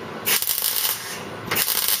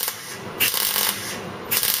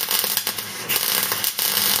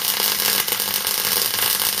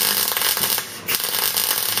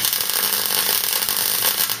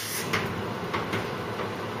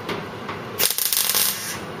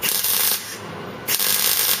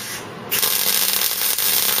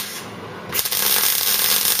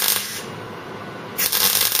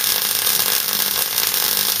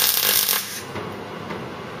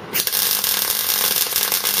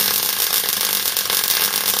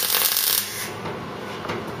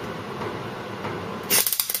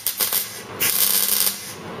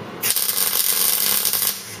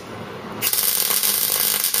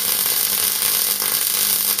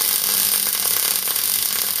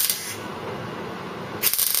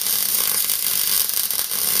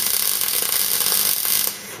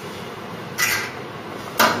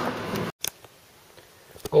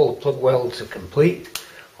 All the plug welds are complete,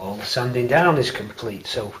 all the sanding down is complete,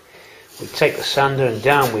 so we take the sander and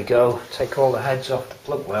down we go, take all the heads off the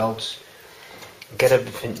plug welds, and get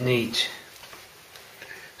everything neat,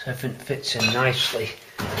 so everything fits in nicely,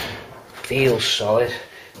 feels solid.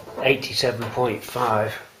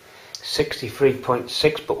 87.5,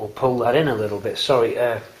 63.6, but we'll pull that in a little bit, sorry,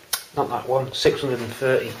 not that one,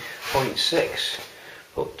 630.6.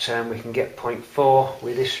 But we can get 0.4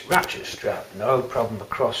 with this ratchet strap, no problem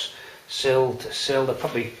across sill to sill. They're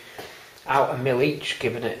probably out a mil each,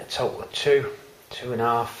 giving it a total of 2,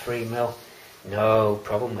 2.5, 3 mil. No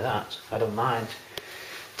problem with that, I don't mind.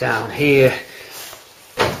 Down here,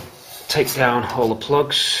 take down all the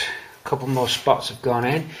plugs, a couple more spots have gone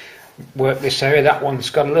in. Work this area, that one's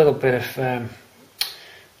got a little bit of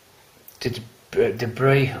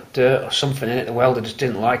debris, dirt or something in it. The welder just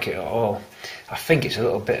didn't like it at all. I think it's a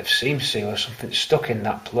little bit of seam seal or something stuck in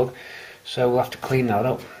that plug, so we'll have to clean that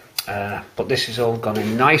up. But this has all gone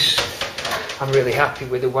in nice. I'm really happy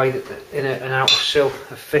with the way that the inner and outer sill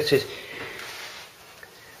have fitted.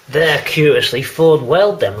 There, curiously, Ford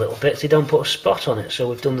weld them little bits, they don't put a spot on it, so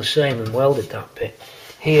we've done the same and welded that bit.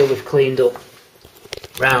 Here we've cleaned up,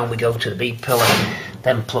 round we go to the bead pillar,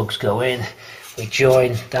 then plugs go in, we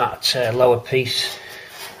join that lower piece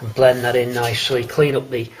and blend that in nicely, clean up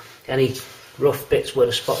any rough bits where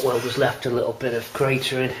the spot welders left a little bit of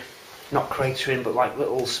cratering, not cratering but like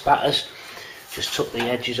little spatters, just took the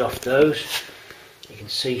edges off those. You can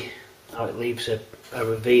see how it leaves a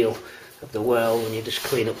reveal of the weld when you just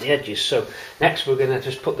clean up the edges. So next we're going to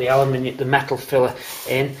just put the aluminium, the metal filler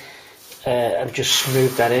in and just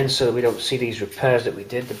smooth that in so that we don't see these repairs that we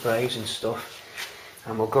did, the braves and stuff.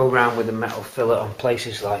 And we'll go around with the metal filler on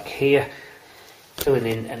places like here, filling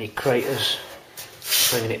in any craters,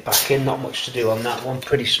 bringing it back in. Not much to do on that one,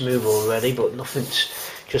 pretty smooth already, but nothing,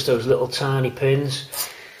 just those little tiny pins,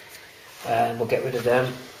 and we'll get rid of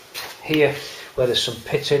them. Here where there's some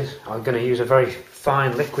pitting, I'm going to use a very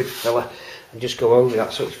fine liquid filler and just go over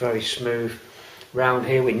that so it's very smooth. Round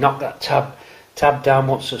here we knock that tab down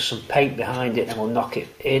once there's some paint behind it, and we'll knock it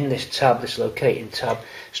in, this tab, this locating tab,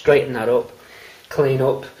 straighten that up, clean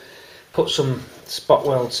up, put some spot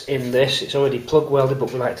welds in this. It's already plug welded,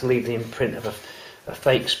 but we like to leave the imprint of a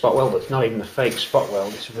fake spot weld. It's not even a fake spot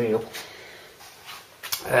weld, it's real.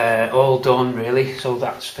 All done really, so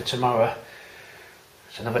that's for tomorrow.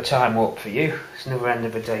 It's another time walk for you, it's another end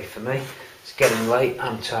of a day for me. It's getting late,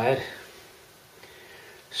 I'm tired.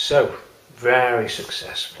 So, very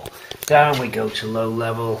successful. Down we go to low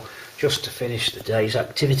level, just to finish the day's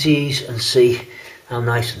activities and see how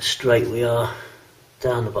nice and straight we are.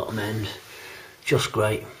 Down the bottom end, just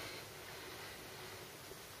great.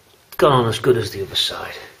 Gone on as good as the other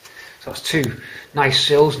side. So that's two nice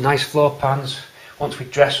sills, nice floor pans. Once we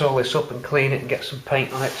dress all this up and clean it and get some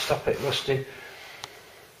paint on it, stop it rusting,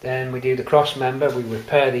 Then we do the cross member, we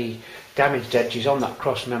repair the damaged edges on that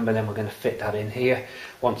cross member, then we're going to fit that in here.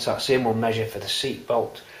 Once that's in, we'll measure for the seat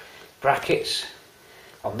bolt brackets.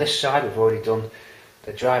 On this side we've already done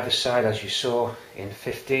the driver's side, as you saw in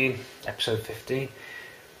episode 15.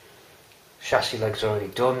 Chassis legs already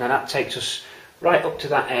done, and that takes us right up to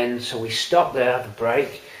that end, so we stop there, have a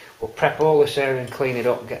break, we'll prep all this area and clean it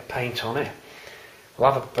up and get paint on it.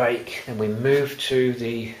 We'll have a break, then we move to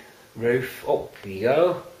the roof. Up we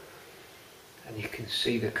go, and you can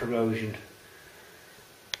see the corrosion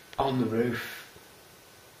on the roof,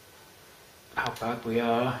 how bad we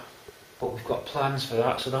are, but we've got plans for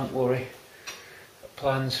that, so don't worry. Got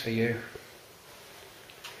plans for you.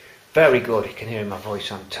 Very good, you can hear in my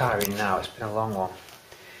voice, I'm tiring now, it's been a long one.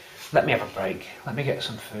 Let me have a break, let me get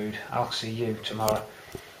some food, I'll see you tomorrow.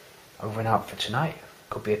 Over and out for tonight.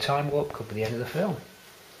 Could be a time warp, could be the end of the film.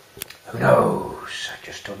 Who knows, I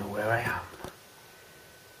just don't know where I am.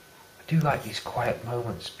 I do like these quiet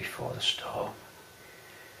moments before the storm.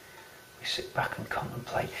 We sit back and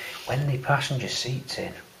contemplate. When the passenger seat's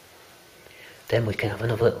in, then we can have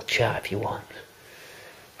another little chat if you want.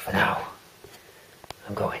 For now,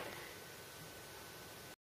 I'm going.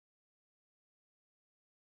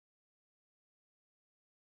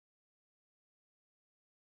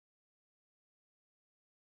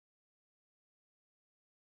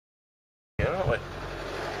 Aren't we?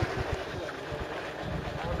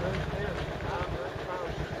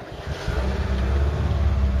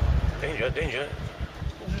 Danger, danger.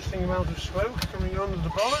 Interesting amount of smoke coming under the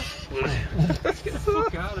bonnet. Let's get the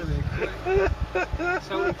fuck out of here quick.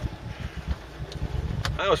 So,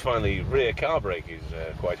 I always find the rear car brake is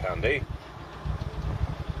quite handy.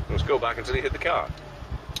 Let's go back until you hit the car.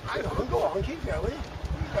 Hang on, go on, keep going.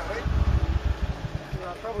 Keep going.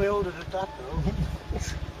 I'll probably hold it at that though.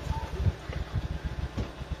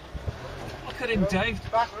 look at him, Dave.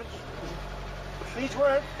 Backwards. Feet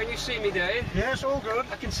work. Can you see me, Dave? Yes, all good.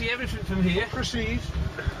 I can see everything from here. Proceed.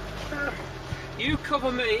 You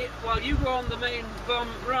cover me while you go on the main bum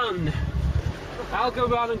run. I'll go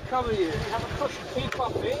round and cover you. Have a cushion. Tea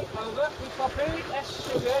coffee. Over. Tea coffee.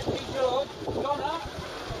 S sugar. Tea good. Gone up.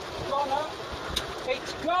 Gone up.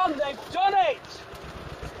 It's gone. They've done it.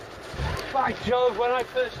 By Jove, when I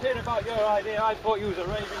first heard about your idea, I thought you was a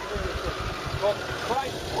raving lunatic. But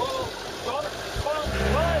Christ, whoa, gone. Gone.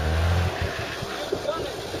 Right. You've done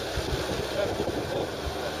it.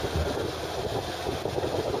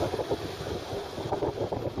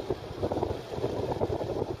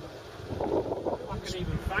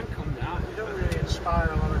 Even thank them now. You don't really inspire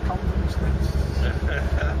a lot of confidence then.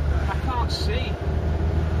 I can't see.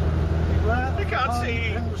 Well, You can't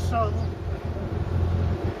see. in the sun.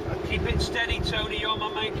 Keep it steady, Tony. You're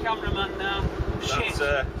my main cameraman now. Shit. That's,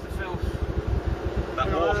 the filth. that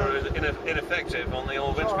water is ineffective on the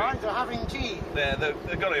old It's windscreen. alright, they're having tea.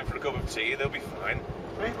 They've got in for a cup of tea, they'll be fine.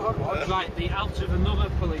 Neighbourhood watch. Right, the out of another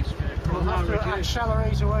police vehicle. We'll have to Now reduce.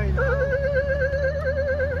 accelerate away now.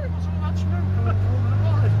 What's all that smoke coming from the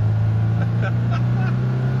bonnet?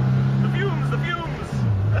 The fumes, the fumes!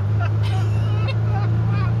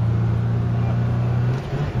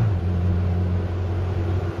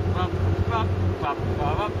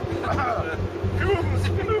 Fumes,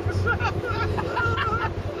 fumes!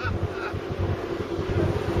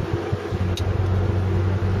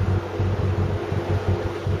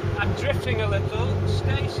 I'm drifting a little.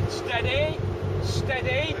 Stay steady.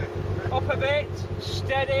 Steady. Up a bit.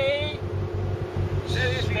 Steady.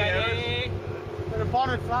 Steady. Bit of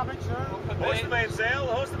bonnet flapping, sir. Up a Hoist the bit. main sail,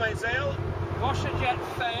 hoist the main sail. Washer jet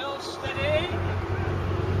fails. Steady.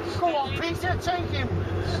 Come on, Peter, take him.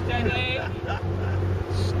 Steady.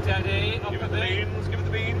 Steady. Up Give a it the bit. beans, give it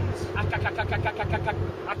the beans.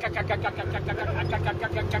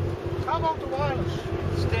 How about the wireless?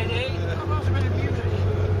 Steady. How about a bit of music?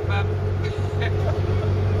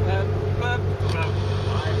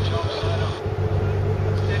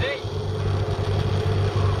 Steady.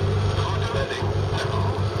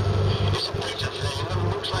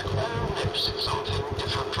 Looks like all lips, something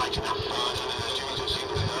different right enough.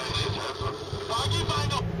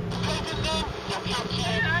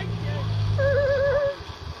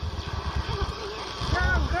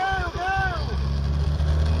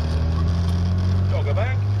 Dogger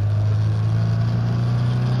bank.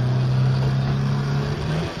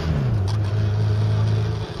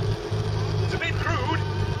 It's a bit crude.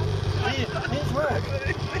 Needs work.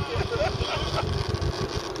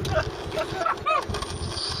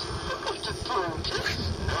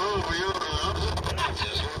 Oh, we are allowed. That's a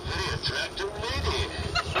very attractive lady.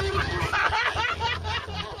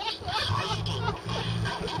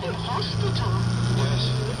 Hospital. Yes,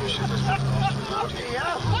 we should have been hospital.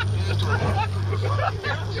 Yeah.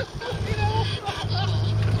 I'll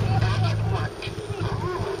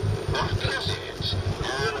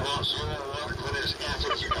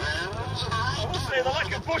just say the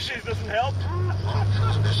lack of bushes doesn't help.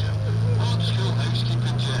 Transmission. Old school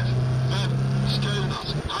housekeeping chair. Bed, scale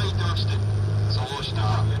nuts, high dusting. So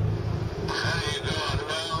start. Very good.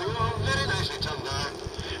 Well, you're very nicely turned out.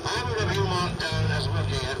 I would have you marked down as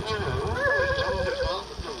working at some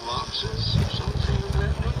the boxes. Something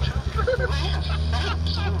that we took. Thank you very much.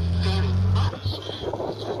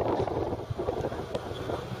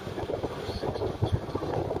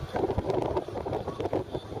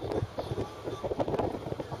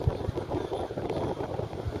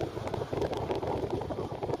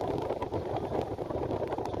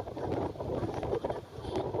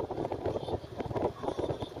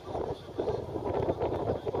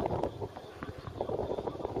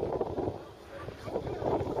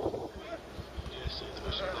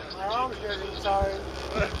 My arm's getting tired.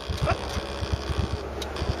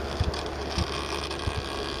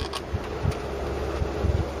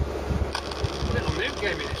 Little new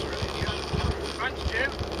game in this radio. Thanks,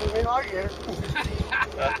 Jim. We like you.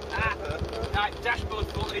 Right, dashboard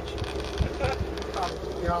footage.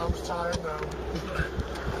 The arm's tired now.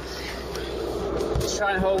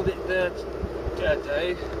 Try and hold it there,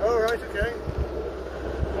 Dave. Oh, right, okay.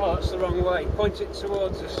 Oh, that's the wrong way. Point it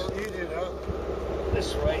towards us. You do that.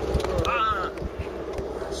 This way. Ah!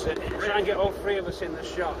 That's it. Try and get all three of us in the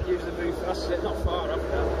shot. Use the booth. That's it. Not far off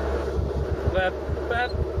now.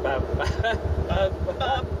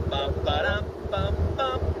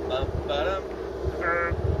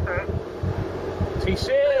 TC!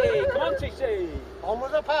 Come on, TC! On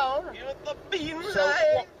with the power. You're the beans, So,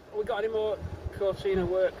 what, we got any more Cortina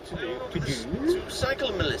work to do? Two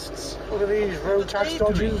cyclists. Look at these road tax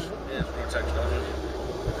dodges. Yeah, road tax dodges.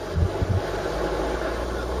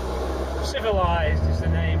 Civilised is the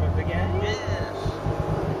name of the game. Yes.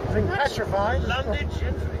 I think petrified. Landed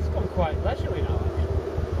gentry. It's gone quite leisurely now.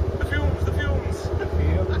 The fumes, the fumes.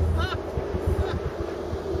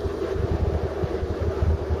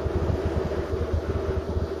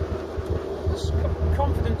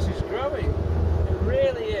 Confidence is growing. It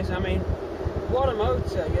really is. I mean, what a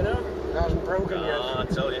motor, you know? It hasn't broken I yet.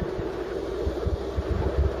 tell you.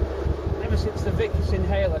 Ever since the Vickers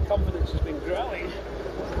inhaler, confidence has been growing.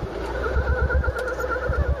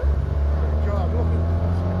 God, look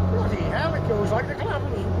at bloody hell, it goes like the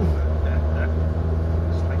clappers.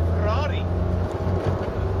 It's like Ferrari.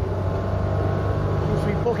 Must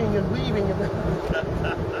be booking and weaving in the... Can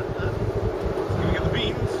we get the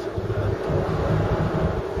beans?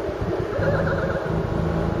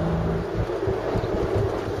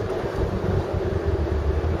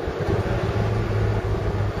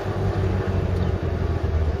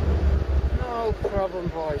 No problem,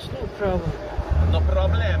 boys. No problem. No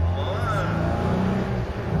problem.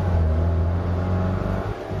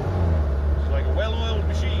 It's like a well-oiled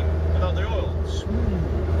machine without the oil. Smooth.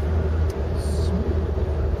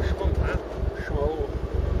 Schmunk, huh? Schmo.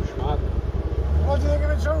 Schmab. What do you think of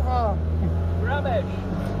it so far? Rubbish.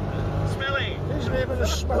 Smelly. There's a bit of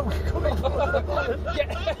smoke coming from the bonnet.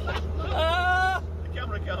 Ah! The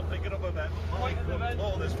camera can't pick it up a bit. Point at the vent.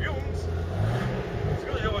 Oh, there's fumes. It's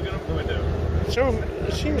going to go up the window. So,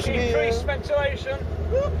 it seems to be... Increased ventilation.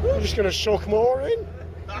 I'm just going to suck more in. It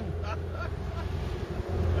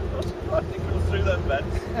goes through them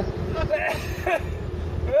vents.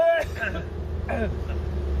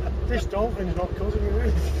 This dolphin's not cutting you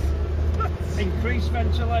in. Increased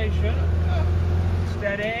ventilation.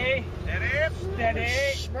 Steady. Steady. Steady.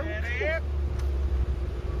 Steady.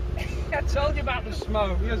 I told you about the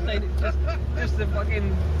smoke. You're saying it's just the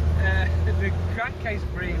fucking the crankcase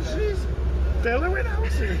breather. She's billowing out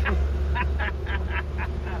here.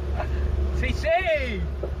 TC,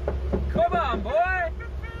 come on, boy.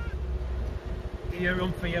 You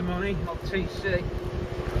run for your money, not TC.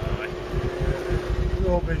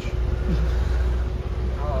 Rubbish.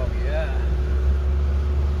 Oh yeah.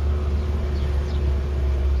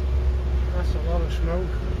 That's a lot of smoke.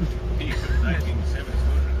 He's 1970s.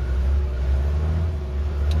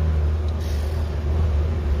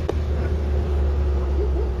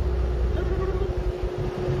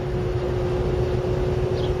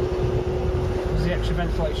 Does the extra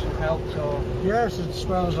ventilation help or? Yes, it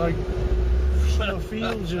smells like summer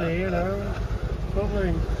fields in here, you know.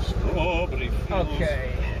 Lovely. Strawberry fields.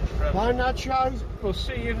 Okay. Mind that, shite? We'll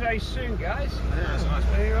see you very soon, guys. Yeah, it's nice.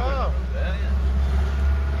 There you are. There, yeah.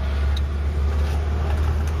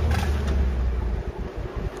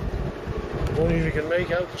 I wonder if you can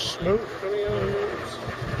make out the smoke coming out of it.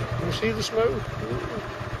 Can you see the smoke?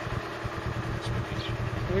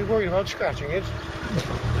 We worried about scratching it.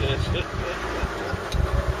 Yes.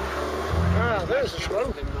 Ah, there's the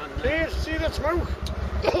smoke. See that smoke?